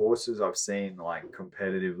best horses I've seen, like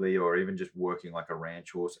competitively, or even just working like a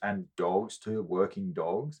ranch horse, and dogs too, working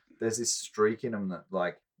dogs. There's this streak in them that,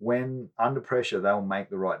 like, when under pressure, they'll make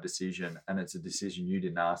the right decision, and it's a decision you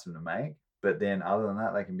didn't ask them to make. But then other than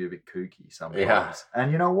that, they can be a bit kooky sometimes.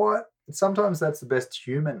 And you know what? Sometimes that's the best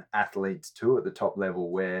human athletes too at the top level,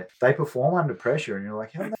 where they perform under pressure and you're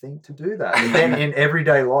like, how do they think to do that? And then in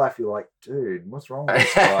everyday life, you're like, dude, what's wrong with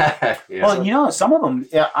this guy? Well, you know, some of them,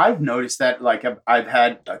 I've noticed that, like, I've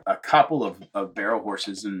had a couple of barrel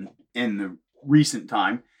horses in the recent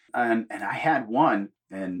time. And I had one,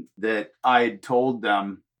 and that I had told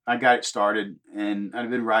them, I got it started, and I'd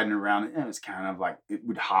been riding around, and it was kind of like, it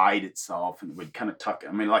would hide itself and it would kind of tuck.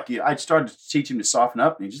 I mean, like, I started to teach him to soften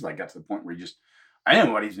up, and he just like got to the point where I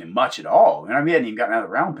didn't want to use him much at all. And I mean, he hadn't even gotten out of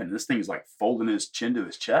the round pen. This thing is like folding his chin to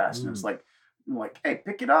his chest. And it's like, hey,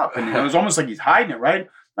 pick it up. And it was almost like he's hiding it, right?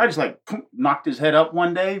 I just like knocked his head up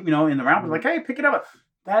one day, you know, in the round. I was like, hey, pick it up.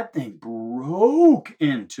 That thing broke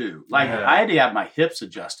in two. Like, I had to have my hips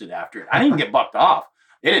adjusted after it. I didn't even get bucked off.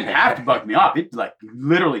 It didn't have to buck me off. It like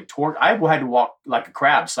literally tore. I had to walk like a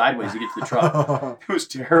crab sideways to get to the truck. It was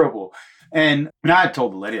terrible. And I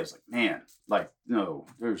told the lady, I was like, man, like, no,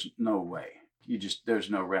 there's no way.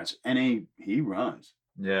 There's no rest. And he runs.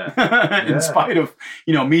 In spite of,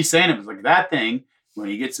 you know, me saying it, was like, that thing, when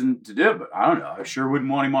he gets in to do it, but I don't know. I sure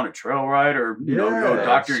wouldn't want him on a trail ride or, you know, go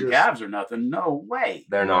doctoring calves or nothing. No way.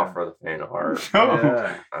 They're not for the faint of heart.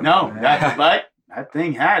 But that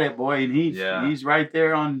thing had it, boy, and he's right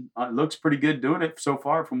there on looks pretty good doing it so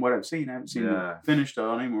far from what I've seen. I haven't seen it finished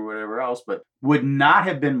on him or whatever else, but would not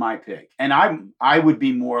have been my pick. And I would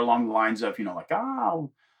be more along the lines of, you know, like,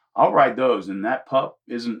 I'll ride those, and that pup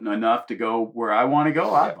isn't enough to go where I want to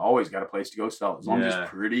go. I've always got a place to go sell, as long as it's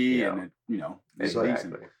pretty and it, you know, it's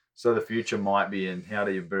decent. So the future might be in how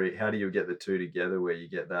do you get the two together where you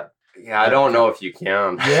get that? Yeah, I don't know if you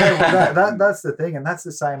can. That's the thing, and that's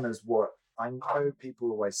the same as what I know people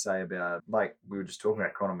always say about, like, we were just talking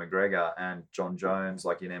about Conor McGregor and John Jones,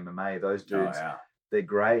 like in MMA, those dudes, they're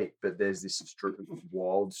great, but there's this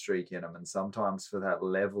wild streak in them. And sometimes for that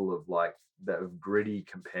level of like that of gritty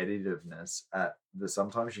competitiveness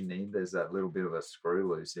sometimes there's that little bit of a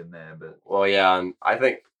screw loose in there. But well, yeah, and I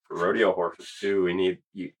think for rodeo horses too,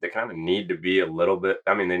 they kind of need to be a little bit.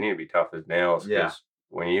 I mean, they need to be tough as nails. Because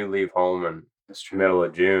when you leave home in the middle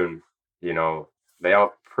of June, you know, they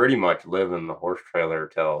all pretty much live in the horse trailer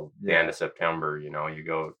till the end of September. You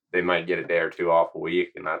know, they might get a day or two off a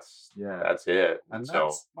week, and that's it. And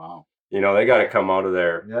so, wow, you know, they got to come out of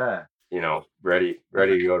there, you know, ready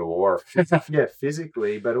to go to war. Yeah,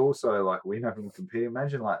 physically, but also like we're not going to compete.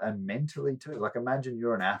 Imagine and mentally too. Like imagine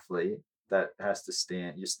you're an athlete that has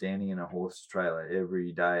to you're standing in a horse trailer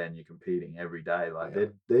every day and you're competing every day. Like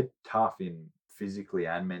they're tough in physically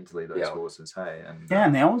and mentally, those horses. Hey, and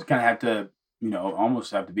and they almost kind of have to, you know,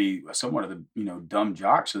 almost have to be somewhat of the, you know, dumb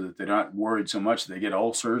jock so that they're not worried so much that they get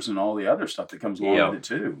ulcers and all the other stuff that comes along with it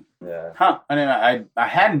too. Yeah. Huh. I mean, I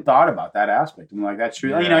hadn't thought about that aspect. I'm like, that's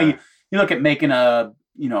true. Yeah. You know, you look at making a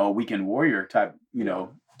weekend warrior type, you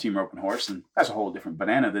know, team roping horse, and that's a whole different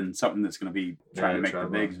banana than something that's going to be trying to make the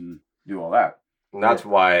bigs and do all that. And that's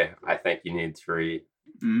why I think you need 3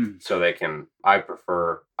 so they can.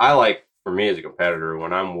 For me as a competitor,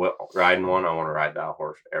 when I'm riding one, I want to ride that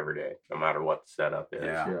horse every day, no matter what the setup is.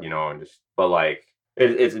 Yeah. You know, but like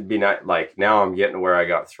it'd be not like now I'm getting to where I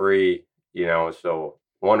got 3. You know, so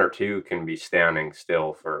 1 or 2 can be standing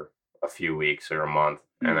still for a few weeks or a month,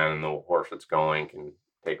 and then the horse that's going can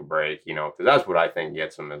take a break. You know, because that's what I think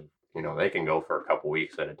gets them is, you know, they can go for a couple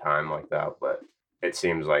weeks at a time like that, but it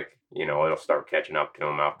seems like, you know, it'll start catching up to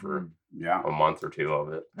them after a month or 2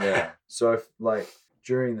 of it. Yeah. So if like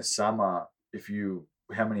during the summer,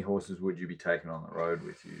 how many horses would you be taking on the road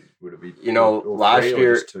with you? Would it be, you know, last 3 or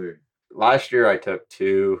year, just 2? Last year I took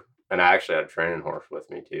 2, and I actually had a training horse with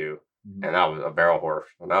me too. And that was a barrel horse.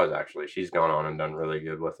 And that was actually, she's gone on and done really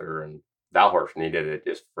good with her. And that horse needed it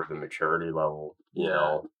just for the maturity level, you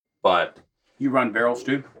know. But you run barrels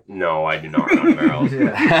too? No, I do not run barrels.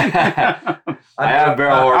 I have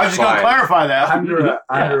barrel horse. I was just going to clarify that. Under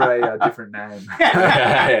a different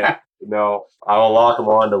name. No, I will lock them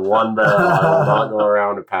onto one barrel. I will not go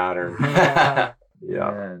around a pattern.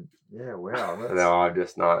 Man. Yeah, wow.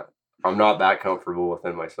 No, I'm not that comfortable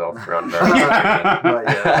within myself around barrels.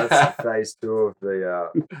 That's phase 2 of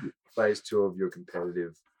phase 2 of your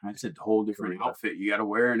competitive. That's a whole different outfit you got to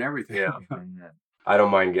wear and everything. Yeah. I don't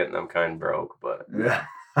mind getting them kind of broke, but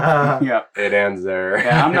it ends there.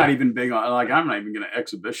 Yeah, I'm not even big on, I'm not even going to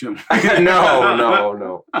exhibition.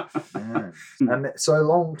 No. And so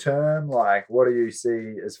long term, like, what do you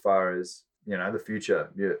see as far as, you know, the future?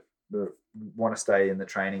 You want to stay in the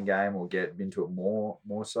training game or get into it more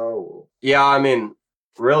so? Or? Yeah, I mean,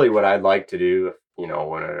 really what I'd like to do, you know,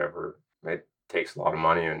 whenever it takes a lot of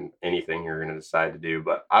money and anything you're going to decide to do,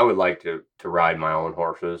 but I would like to ride my own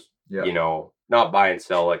horses, you know, not buy and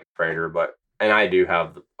sell like a trader, and I do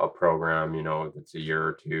have a program, you know, that's a year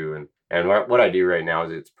or 2. And what I do right now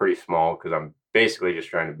is it's pretty small because I'm basically just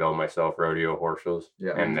trying to build myself rodeo horses.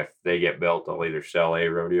 Yeah. And if they get built, I'll either sell a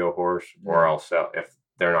rodeo horse or I'll sell, if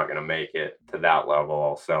they're not going to make it to that level,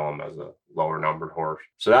 I'll sell them as a lower numbered horse.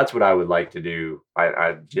 So that's what I would like to do.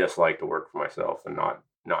 I'd just like to work for myself and not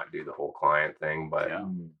do the whole client thing, but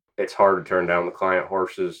it's hard to turn down the client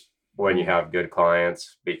horses when you have good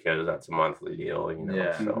clients because that's a monthly deal, you know.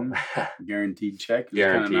 Yeah. So guaranteed check.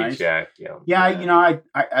 Guaranteed check. Yeah. Yeah. You know,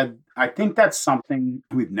 I think that's something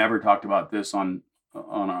we've never talked about this on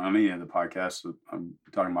any of the podcasts. I'm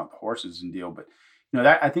talking about the horses and deal, but you know,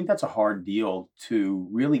 that I think that's a hard deal to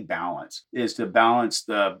really balance, is to balance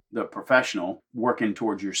the professional working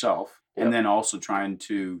towards yourself. Yep. And then also trying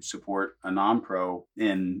to support a non-pro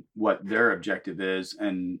in what their objective is.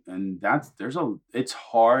 And it's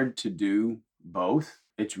hard to do both.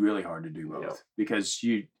 It's really hard to do both because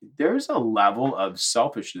there's a level of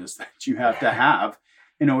selfishness that you have to have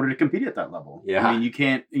in order to compete at that level. Yeah. I mean, you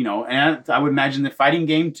can't, you know, and I would imagine the fighting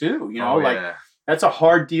game too, you know, that's a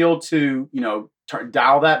hard deal to, you know,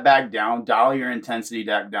 dial that back down, dial your intensity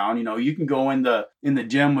back down. You know, you can go in the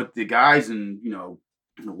gym with the guys and, you know,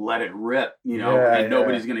 let it rip, you know, and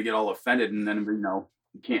nobody's going to get all offended. And then, you know,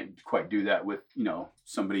 you can't quite do that with, you know,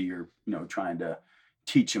 somebody you're, you know, trying to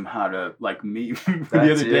teach them how to, like me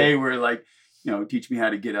the other day, where like, you know, teach me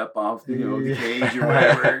how to get up off, you know, the cage or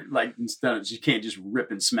whatever. Like, instead of, you can't just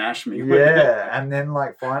rip and smash me. And then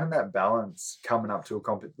like finding that balance coming up to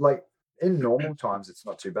a like in normal times, it's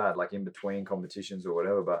not too bad, like in between competitions or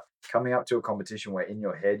whatever, but coming up to a competition where in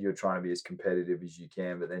your head, you're trying to be as competitive as you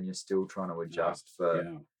can, but then you're still trying to adjust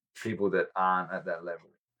for people that aren't at that level.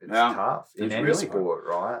 It's tough in any sport,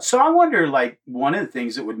 right? So I wonder, like, one of the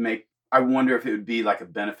things that would make I wonder if it would be like a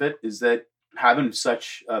benefit is that having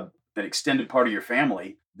such an extended part of your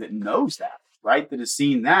family that knows that, right? That has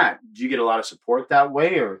seen that. Did you get a lot of support that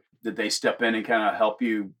way, or did they step in and kind of help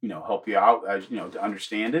you out as, to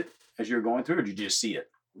understand it as you're going through, or did you just see it?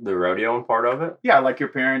 The rodeoing part of it? Yeah, like your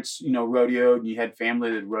parents, rodeoed, and you had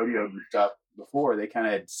family that rodeoed and stuff before. They kind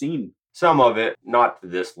of had seen some of it, not to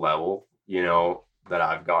this level, that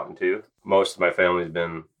I've gotten to. Most of my family's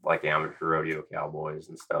been like amateur rodeo cowboys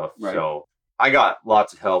and stuff. Right. So I got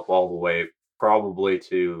lots of help all the way probably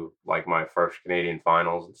to like my first Canadian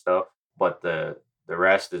finals and stuff. But the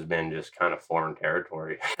rest has been just kind of foreign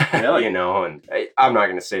territory, really? And I'm not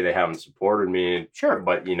going to say they haven't supported me, sure,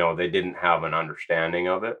 but they didn't have an understanding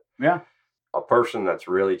of it. Yeah. A person that's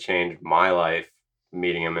really changed my life,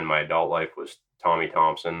 meeting him in my adult life, was Tommy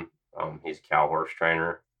Thompson. He's a cow horse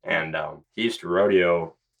trainer, and he used to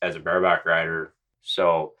rodeo as a bareback rider.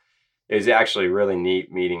 So it was actually really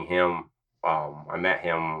neat meeting him. I met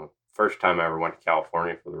him first time I ever went to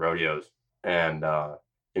California for the rodeos, and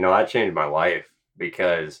that changed my life.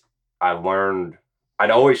 Because I learned,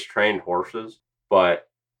 I'd always trained horses, but,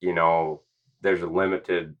 there's a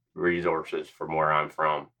limited resources from where I'm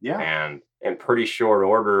from. Yeah. And in pretty short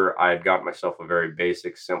order, I had got myself a very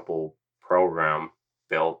basic, simple program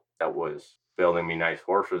built that was building me nice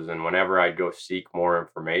horses. And whenever I'd go seek more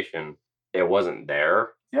information, it wasn't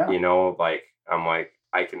there. Yeah. I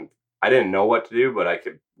didn't know what to do, but I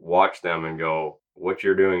could watch them and go, what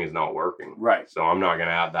you're doing is not working. Right. So I'm not going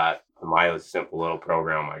to add that to my simple little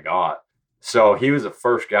program I got. So he was the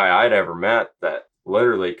first guy I'd ever met that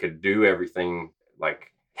literally could do everything.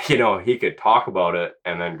 Like, he could talk about it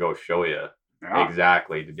and then go show you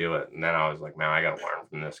exactly to do it. And then I was like, man, I got to learn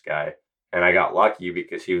from this guy. And I got lucky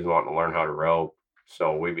because he was wanting to learn how to rope.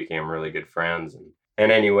 So we became really good friends.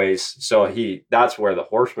 And anyways, so that's where the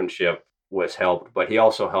horsemanship was helped, but he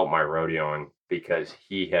also helped my rodeoing because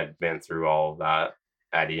he had been through all of that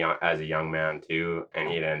as a young man too, and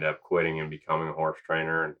he'd end up quitting and becoming a horse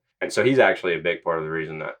trainer. And so he's actually a big part of the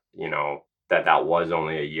reason that, that was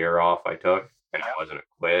only a year off I took, and I wasn't a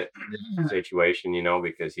quit situation,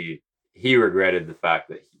 because he regretted the fact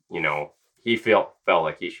that, he felt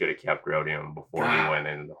like he should have kept rodeoing before he went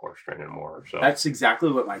into the horse training more. So that's exactly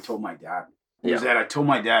what I told my dad. I told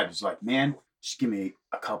my dad, it's like, man, just give me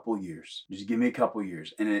a couple years. Just give me a couple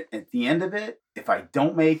years. And at the end of it, if I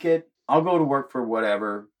don't make it, I'll go to work for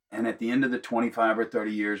whatever. And at the end of the 25 or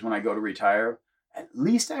 30 years, when I go to retire, at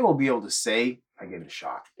least I will be able to say I gave it a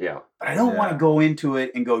shot. Yeah. But I don't want to go into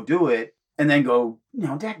it and go do it and then go,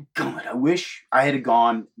 dadgummit, I wish I had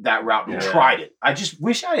gone that route and tried it. I just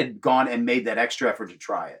wish I had gone and made that extra effort to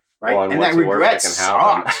try it. Right. Well, and that regret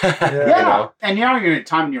sucks. Yeah. And now you're in a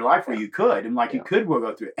time in your life where you could, and you could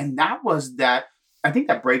go through it. And that was I think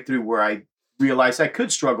that breakthrough where I realized I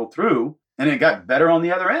could struggle through, and it got better on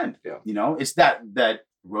the other end. Yeah. It's that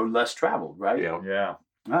road less traveled, right? Yeah. Yeah.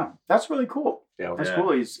 Wow. That's really cool. Yeah. That's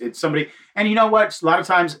cool. It's somebody, and you know what? A lot of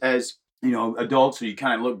times as, adults, so you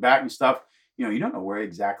kind of look back and stuff, you don't know where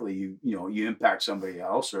exactly you impact somebody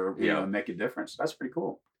else or, make a difference. That's pretty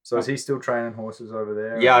cool. So is he still training horses over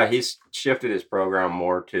there? Yeah, he's shifted his program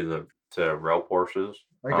more to rope horses.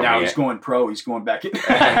 Okay. Now he's going pro. He's going back in.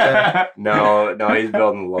 No, he's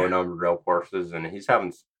building low number rope horses, and he's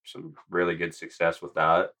having some really good success with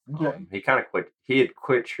that. Okay. He kind of quit. He had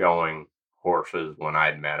quit showing horses when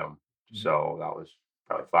I'd met him, so that was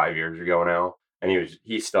probably 5 years ago now. And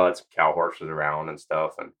he still had some cow horses around and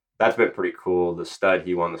stuff, and that's been pretty cool. The stud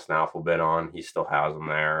he won the snaffle bit on, he still has them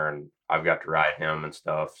there, and I've got to ride him and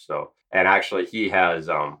stuff. So, and actually he has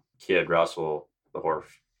Kid Russell, the horse,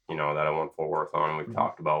 that I won Fort Worth on, and we've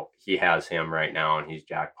talked about. He has him right now, and he's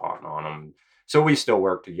jackpotting on him. So we still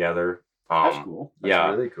work together. That's cool.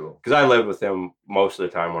 That's really cool. Because I lived with him most of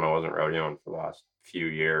the time when I wasn't rodeoing for the last few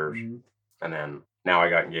years. And then now I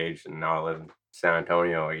got engaged, and now I live in San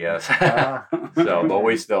Antonio, I guess. So, but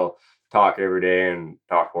we still talk every day and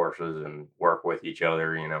talk horses and work with each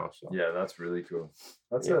other, So yeah, that's really cool.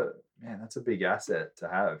 That's that's a big asset to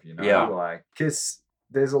have, Yeah. Because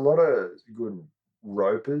there's a lot of good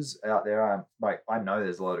ropers out there. I know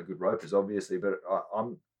there's a lot of good ropers, obviously, but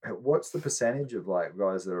what's the percentage of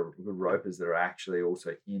guys that are good ropers that are actually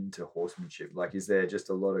also into horsemanship? Is there just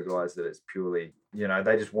a lot of guys that it's purely,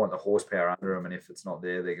 they just want the horsepower under them, and if it's not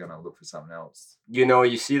there, they're going to look for something else?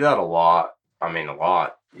 You see that a lot. I mean, a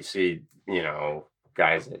lot. You see,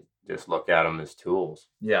 guys that just look at them as tools.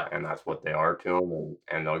 Yeah. And that's what they are to them.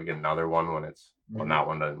 And they'll get another one when that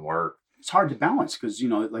one doesn't work. It's hard to balance because,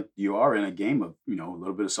 you are in a game of, a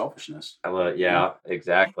little bit of selfishness. Yeah,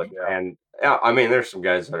 exactly. Yeah. And I mean, there's some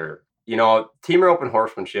guys that are team rope and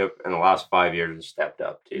horsemanship in the last 5 years has stepped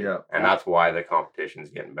up too. Yeah. And that's why the competition is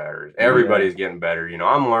getting better. Everybody's getting better.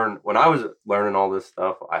 When I was learning all this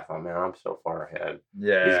stuff, I thought, man, I'm so far ahead.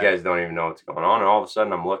 Yeah. These guys don't even know what's going on. And all of a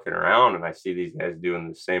sudden I'm looking around and I see these guys doing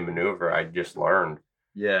the same maneuver I just learned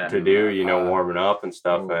to do, warming up and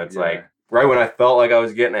stuff. And it's like, right when I felt like I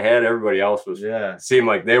was getting ahead, everybody else was seemed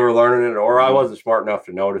like they were learning it, or I wasn't smart enough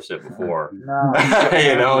to notice it before.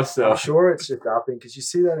 So I'm sure it's just upping, because you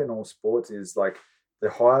see that in all sports. Is like the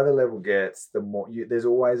higher the level gets, the more there's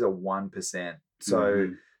always a 1%.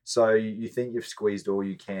 So you think you've squeezed all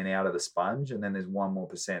you can out of the sponge, and then there's 1 more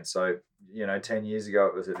 %. So 10 years ago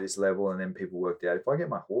it was at this level, and then people worked out, if I get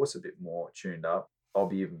my horse a bit more tuned up, I'll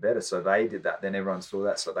be even better. So they did that. Then everyone saw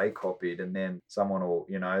that. So they copied. And then someone will,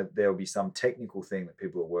 there'll be some technical thing that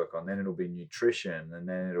people will work on. Then it'll be nutrition. And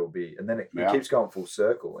then it keeps going full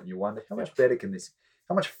circle. And you wonder, how much better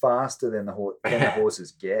how much faster than the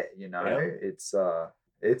horses get,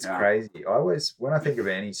 It's crazy. When I think of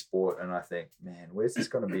any sport and I think, man, where's this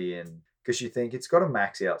going to be in? Because you think it's got to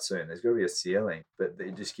max out soon. There's got to be a ceiling, but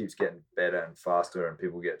it just keeps getting better and faster, and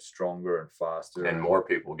people get stronger and faster. And more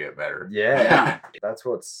people get better. Yeah. That's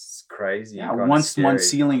what's crazy. Yeah, once one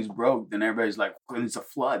ceiling's broke, then everybody's like, when it's a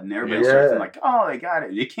flood, and everybody's starts like, oh, they got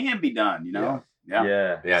it. It can be done,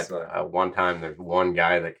 Yeah. One time there's one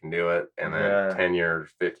guy that can do it, and then 10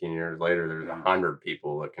 years, 15 years later, there's 100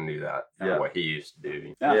 people that can do that. What he used to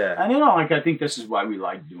do. And I think this is why we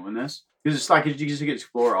like doing this. Because it's like you just get to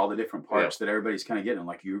explore all the different parts that everybody's kind of getting.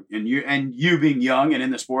 Like you being young and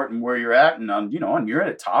in the sport and where you're at, and and you're at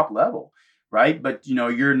a top level, right? But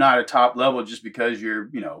you're not a top level just because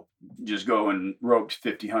you're just going roped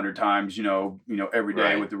 100 times, every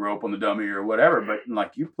day with the rope on the dummy or whatever. But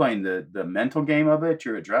like you're playing the mental game of it,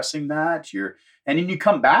 you're addressing that, and then you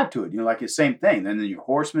come back to it, like the same thing. Then your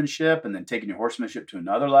horsemanship, and then taking your horsemanship to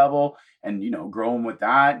another level, and growing with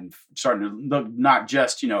that, and starting to look not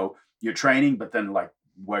just your training, but then like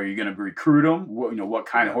where you're going to recruit them, what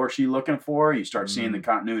kind of horse you're looking for. You start seeing the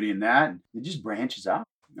continuity in that, and it just branches out.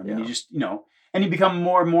 I mean, you just and you become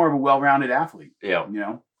more and more of a well-rounded athlete. Yeah.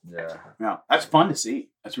 Yeah. That's fun to see.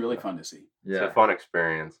 That's really fun to see. Yeah. It's a fun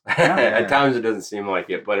experience. At times it doesn't seem like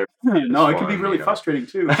it, but it can be really frustrating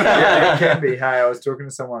too. It can be. Hey, I was talking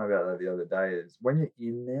to someone about that the other day. Is when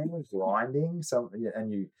you're in there grinding something,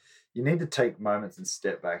 and you need to take moments and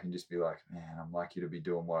step back and just be like, man, I'm lucky to be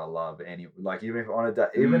doing what I love. Even if on a day,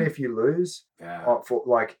 even if you lose,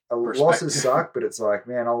 losses suck, but it's like,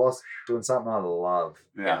 man, I lost doing something I love.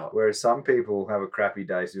 Yeah. Whereas some people have a crappy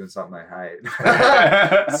day doing something they hate.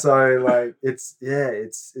 So like, it's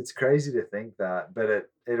crazy to think that, but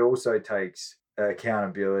it also takes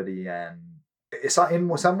accountability, and in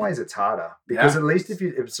some ways it's harder because at least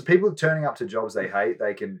if people turning up to jobs they hate,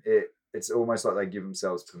 it's almost like they give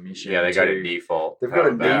themselves permission. Yeah, they got a default. They've got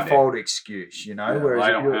a default excuse, whereas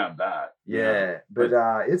I don't have that. Yeah, but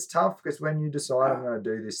it's tough because when you decide I'm going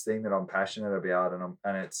to do this thing that I'm passionate about,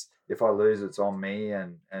 and it's if I lose, it's on me,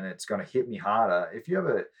 and it's going to hit me harder. If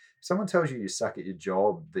someone tells you suck at your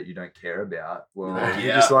job that you don't care about, well,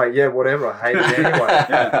 you're just like, whatever, I hate it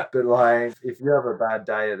anyway. But like, if you have a bad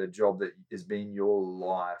day at a job that has been your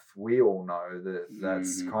life, we all know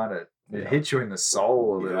that's kind of. It hits you in the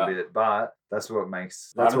soul a little bit, but that's what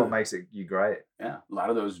makes it you great. Yeah, a lot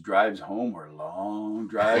of those drives home were long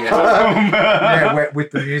drives home.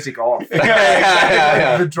 With the music off.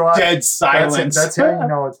 The drive, dead silence. That's how you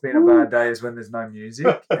know it's been a bad day, is when there's no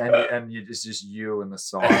music and it's just you and the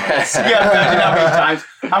silence.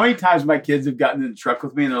 How many times my kids have gotten in the truck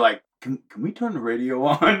with me and they're like, Can we turn the radio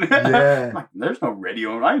on? Yeah. Like, there's no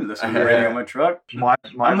radio. I didn't listen to the radio in my truck.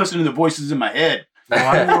 I'm listening to the voices in my head.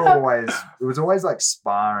 It was always like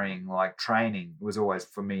sparring, like training. It was always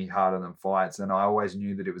for me harder than fights, and I always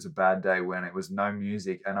knew that it was a bad day when it was no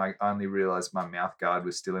music, and I only realized my mouth guard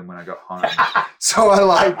was still in when I got home. So I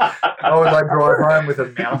would drive home with a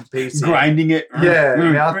mouthpiece, grinding it. Yeah,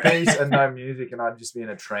 mouthpiece and no music, and I'd just be in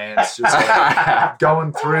a trance, just like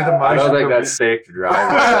going through the motions. I don't think that's safe to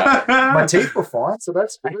drive. My teeth were fine, so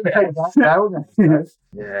that's good.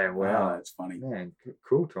 Yeah, wow, that's funny, man.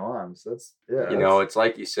 Cool times. It's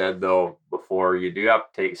like you said though before. You do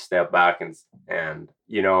have to take a step back and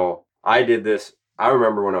I did this. I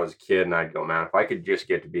remember when I was a kid, and I'd go, man, if I could just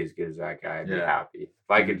get to be as good as that guy, I'd be happy.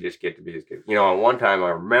 If I could just get to be as good, one time I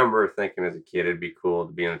remember thinking as a kid, it'd be cool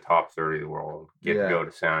to be in the top 30 of the world, get to go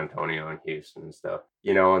to San Antonio and Houston and stuff,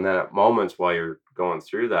 and then at moments while you're going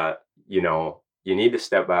through that, you need to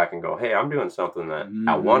step back and go, hey, I'm doing something that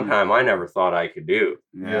at one time I never thought I could do.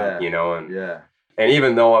 And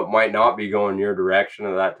even though it might not be going your direction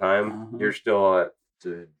at that time, you're still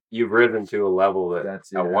you've risen to a level that at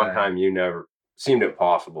one time you never seemed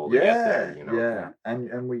impossible to get there, you know. Yeah. And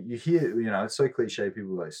you hear, you know, it's so cliche,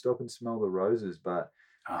 people like stop and smell the roses, but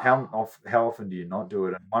how often do you not do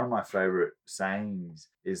it? And one of my favorite sayings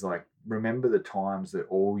is like, remember the times that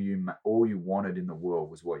all you wanted in the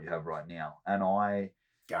world was what you have right now. And I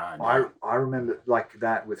remember like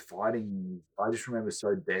that with fighting. I just remember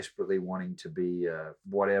so desperately wanting to be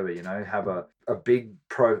whatever, you know, have a big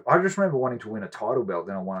pro. I just remember wanting to win a title belt.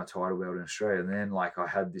 Then I won a title belt in Australia. And then like I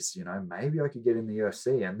had this, you know, maybe I could get in the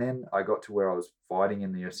UFC. And then I got to where I was fighting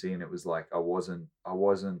in the UFC, and it was like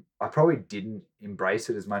I probably didn't embrace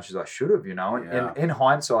it as much as I should have, you know. And in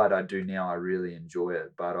hindsight, I do now. I really enjoy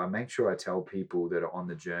it, but I make sure I tell people that are on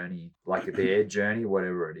the journey, like their journey,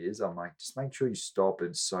 whatever it is, I'm like, just make sure you stop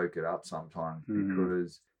and soak it up sometimes,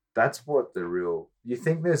 because that's what you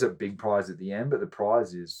think there's a big prize at the end, but the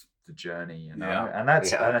prize is the journey, you know. And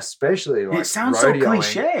that's and especially like, it sounds so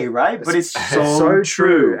cliche, right? But it's so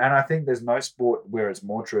true. And I think there's no sport where it's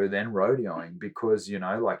more true than rodeoing, because, you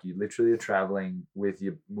know, like you literally are traveling with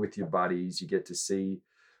your buddies, you get to see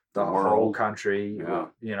the whole country,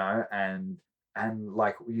 you know, and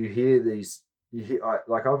like you hear these.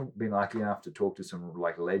 I've been lucky enough to talk to some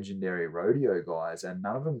like legendary rodeo guys, and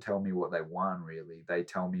none of them tell me what they won really. They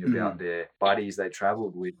tell me about their buddies they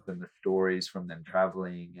traveled with and the stories from them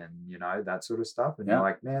traveling, and, you know, that sort of stuff. And you're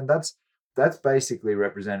like, man, that's basically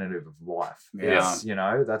representative of life. It's, you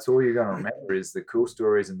know, that's all you're going to remember is the cool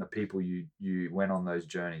stories and the people you went on those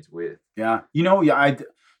journeys with. Yeah. You know,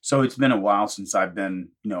 so it's been a while since I've been,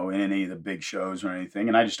 you know, in any of the big shows or anything,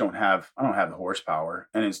 and I don't have the horsepower.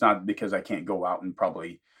 And it's not because I can't go out and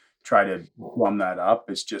probably try to plumb that up.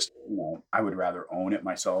 It's just, you know, I would rather own it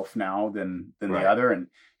myself now than the other. And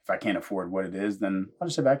if I can't afford what it is, then I'll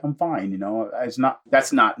just sit back. I'm fine. You know,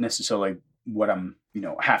 that's not necessarily what I'm, you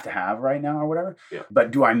know, have to have right now or whatever. Yeah. But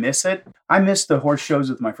do I miss it? I miss the horse shows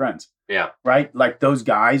with my friends. Yeah. Right. Like those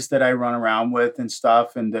guys that I run around with and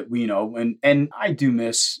stuff, and that we, you know, and I do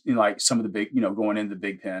miss, you know, like some of the big, you know, going into the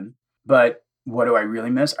big pen. But what do I really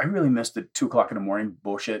miss? I really miss the 2:00 a.m.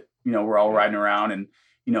 bullshit. You know, we're all riding around, and,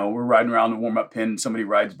 you know, we're riding around the warm-up pin, and somebody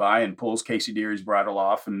rides by and pulls Casey Deary's bridle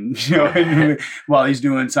off, and, you know, while he's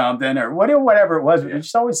doing something or whatever it was. But it's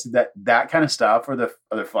just always that kind of stuff, or the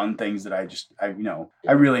other fun things that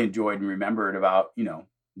I really enjoyed and remembered about, you know,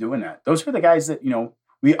 doing that. Those were the guys that, you know,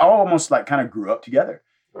 we all almost like kind of grew up together.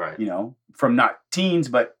 Right. You know, from not teens,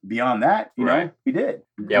 but beyond that, you know, we did.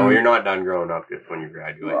 Yeah, well, you're not done growing up just when you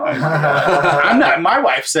graduate. I'm not. My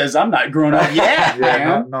wife says I'm not growing up yet,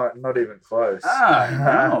 man. Not even close.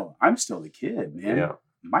 No, I'm still the kid, man. Yeah.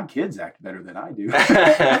 My kids act better than I do.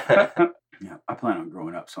 Yeah, I plan on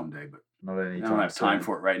growing up someday, but not anytime. I don't have time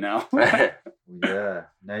for it right now. Yeah,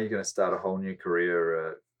 now you're going to start a whole new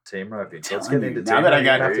career. Team roping. Let's get into now that I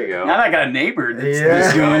got a neighbor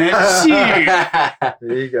that's doing it.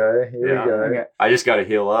 Here you go. Here we go. Okay. I just got to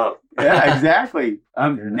heal up. Yeah, exactly.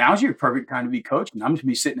 Now's your perfect time to be coaching. I'm just gonna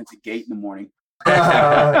be sitting at the gate in the morning.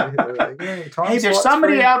 Hey, there's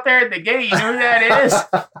somebody out there at the gate. You know who that is?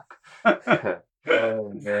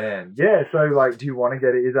 Oh man, yeah. So, like, do you want to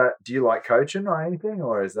get it? Do you like coaching or anything,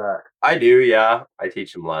 or is that? I do. Yeah, I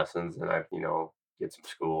teach some lessons, and I, you know, get some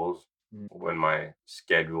schools when my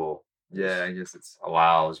schedule I guess it's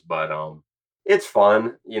allows, but it's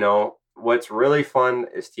fun. You know, what's really fun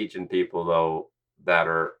is teaching people though that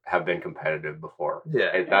have been competitive before.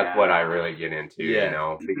 And that's what I really get into, you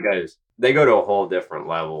know, because they go to a whole different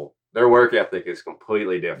level. Their work ethic is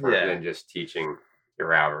completely different than just teaching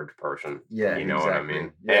your average person. You know what I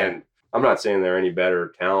mean? And I'm not saying they're any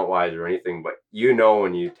better talent wise or anything, but you know,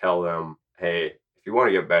 when you tell them, hey, if you want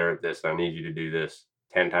to get better at this, I need you to do this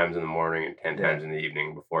 10 times in the morning and 10 times in the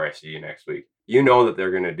evening before I see you next week. You know that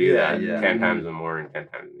they're going to do that 10 times in the morning, 10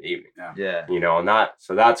 times in the evening. You know, and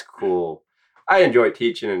so that's cool. I enjoy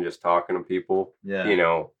teaching and just talking to people, you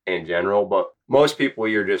know, in general, but most people,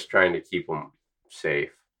 you're just trying to keep them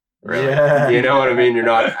safe. Really. You know what I mean? You're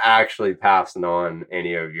not actually passing on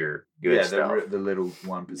any of your good stuff. The little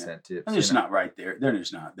 1% tips. They're just not right there. They're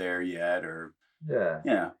just not there yet, or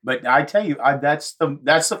but I tell you, that's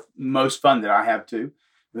the most fun that I have too,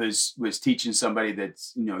 was teaching somebody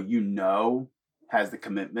that's, you know, has the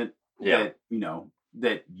commitment that, you know,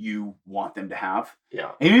 that you want them to have.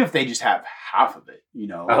 And even if they just have half of it, you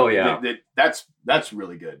know. That's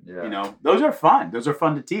really good. You know, those are fun. Those are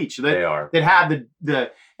fun to teach. They are. That have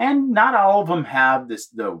the and not all of them have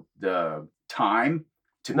the time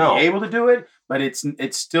to be able to do it, but it's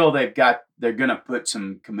still they're gonna put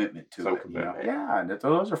some commitment to it. Commitment. You know?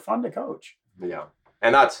 Those are fun to coach.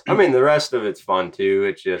 And that's, I mean, the rest of it's fun too.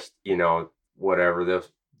 It's just, you know, whatever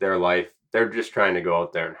their life they're just trying to go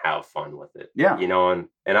out there and have fun with it. Yeah. You know,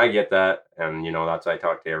 and I get that. And, you know, that's, I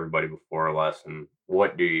talk to everybody before a lesson.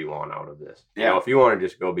 What do you want out of this? Yeah. You know, if you want to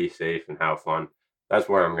just go be safe and have fun, that's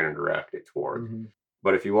where I'm going to direct it towards. Mm-hmm.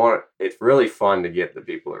 But if you want, it's really fun to get the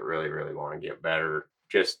people that really, really want to get better,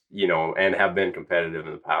 just, you know, and have been competitive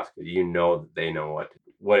in the past, because you know that they know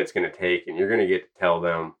what it's going to take, and you're going to get to tell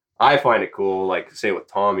them. I find it cool, like say with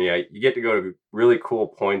Tommy, you get to go to really cool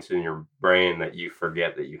points in your brain that you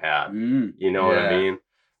forget that you had. You know what I mean?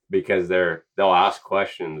 Because they'll ask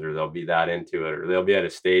questions, or they'll be that into it, or they'll be at a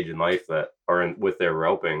stage in life with their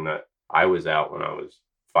roping that I was at when I was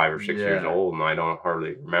 5 or 6 years old, and I don't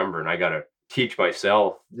hardly remember, and I got to teach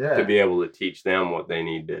myself to be able to teach them what they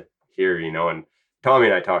need to hear, you know. And Tommy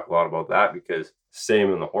and I talk a lot about that, because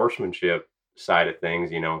same in the horsemanship side of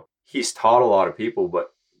things, you know, he's taught a lot of people,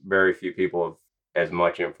 but very few people have as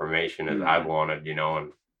much information as I've wanted, you know.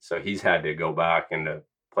 And so he's had to go back into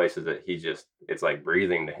places that it's like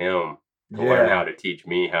breathing to him to learn how to teach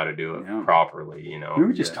me how to do it properly, you know. We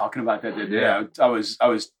were just talking about that the other day.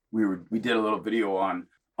 We did a little video on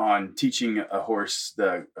teaching a horse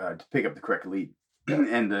to pick up the correct lead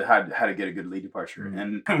and how to get a good lead departure.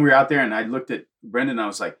 And we were out there, and I looked at Brendan, and I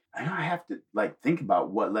was like, I know I have to like think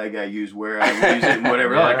about what leg I use, where I use it, and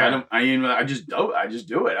whatever. Like I just do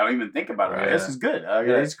it. I don't even think about it. Right. This is good.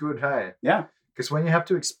 It's good. Hey. Yeah. Because when you have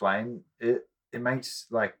to explain it, it makes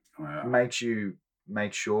you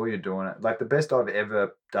make sure you're doing it. Like the best I've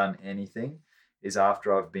ever done anything is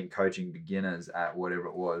after I've been coaching beginners at whatever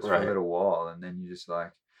it was for a little while, and then you just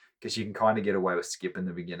like, because you can kind of get away with skipping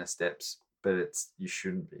the beginner steps, but you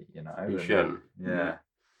shouldn't be, you know. You shouldn't. Yeah.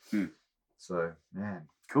 So, man.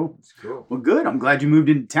 Cool. It's cool. Well, good. I'm glad you moved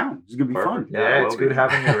into town. It's going to be fun. Yeah, it's good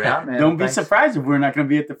having you around, man. Don't be surprised if we're not going to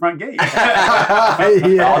be at the front gate.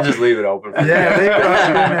 I'll just leave it open. Leave it open,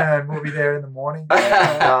 and we'll be there in the morning.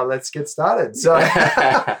 And, let's get started. So,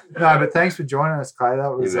 no, but thanks for joining us, Clay.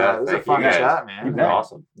 That was a fun chat, man. You bet.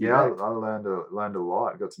 Awesome. Yeah, I learned a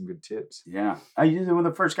lot. I got some good tips. Yeah, you're one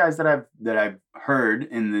of the first guys that I've heard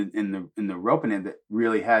in the roping end that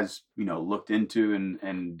really has, you know, looked into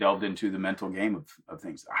and delved into the mental game of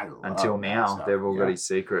things. Until now, they've all got his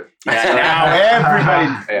secret. Yeah, now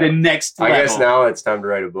everybody the next level. I guess now it's time to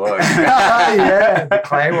write a book. The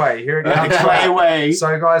Clay Way. Here it comes. The Clay Way.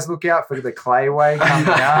 So guys, look out for the Clay Way coming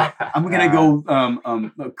out. I'm gonna go.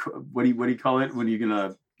 What do you call it when you're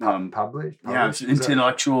gonna publish? Yeah, it's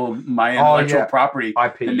intellectual property.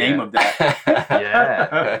 IP. The name of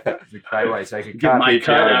that. The Clay Way. So I can get my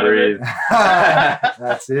cut out of it.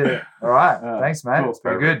 That's it. All right. Thanks, man. Cool. It's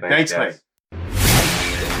been good. Thanks, Clay.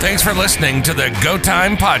 Thanks for listening to the Go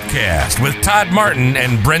Time Podcast with Todd Martin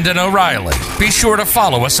and Brendan O'Reilly. Be sure to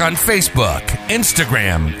follow us on Facebook,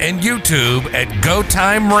 Instagram, and YouTube at Go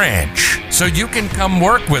Time Ranch so you can come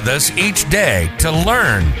work with us each day to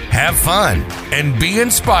learn, have fun, and be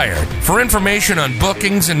inspired. For information on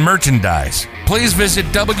bookings and merchandise, please visit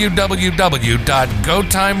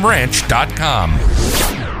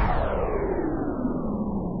www.gotimeranch.com.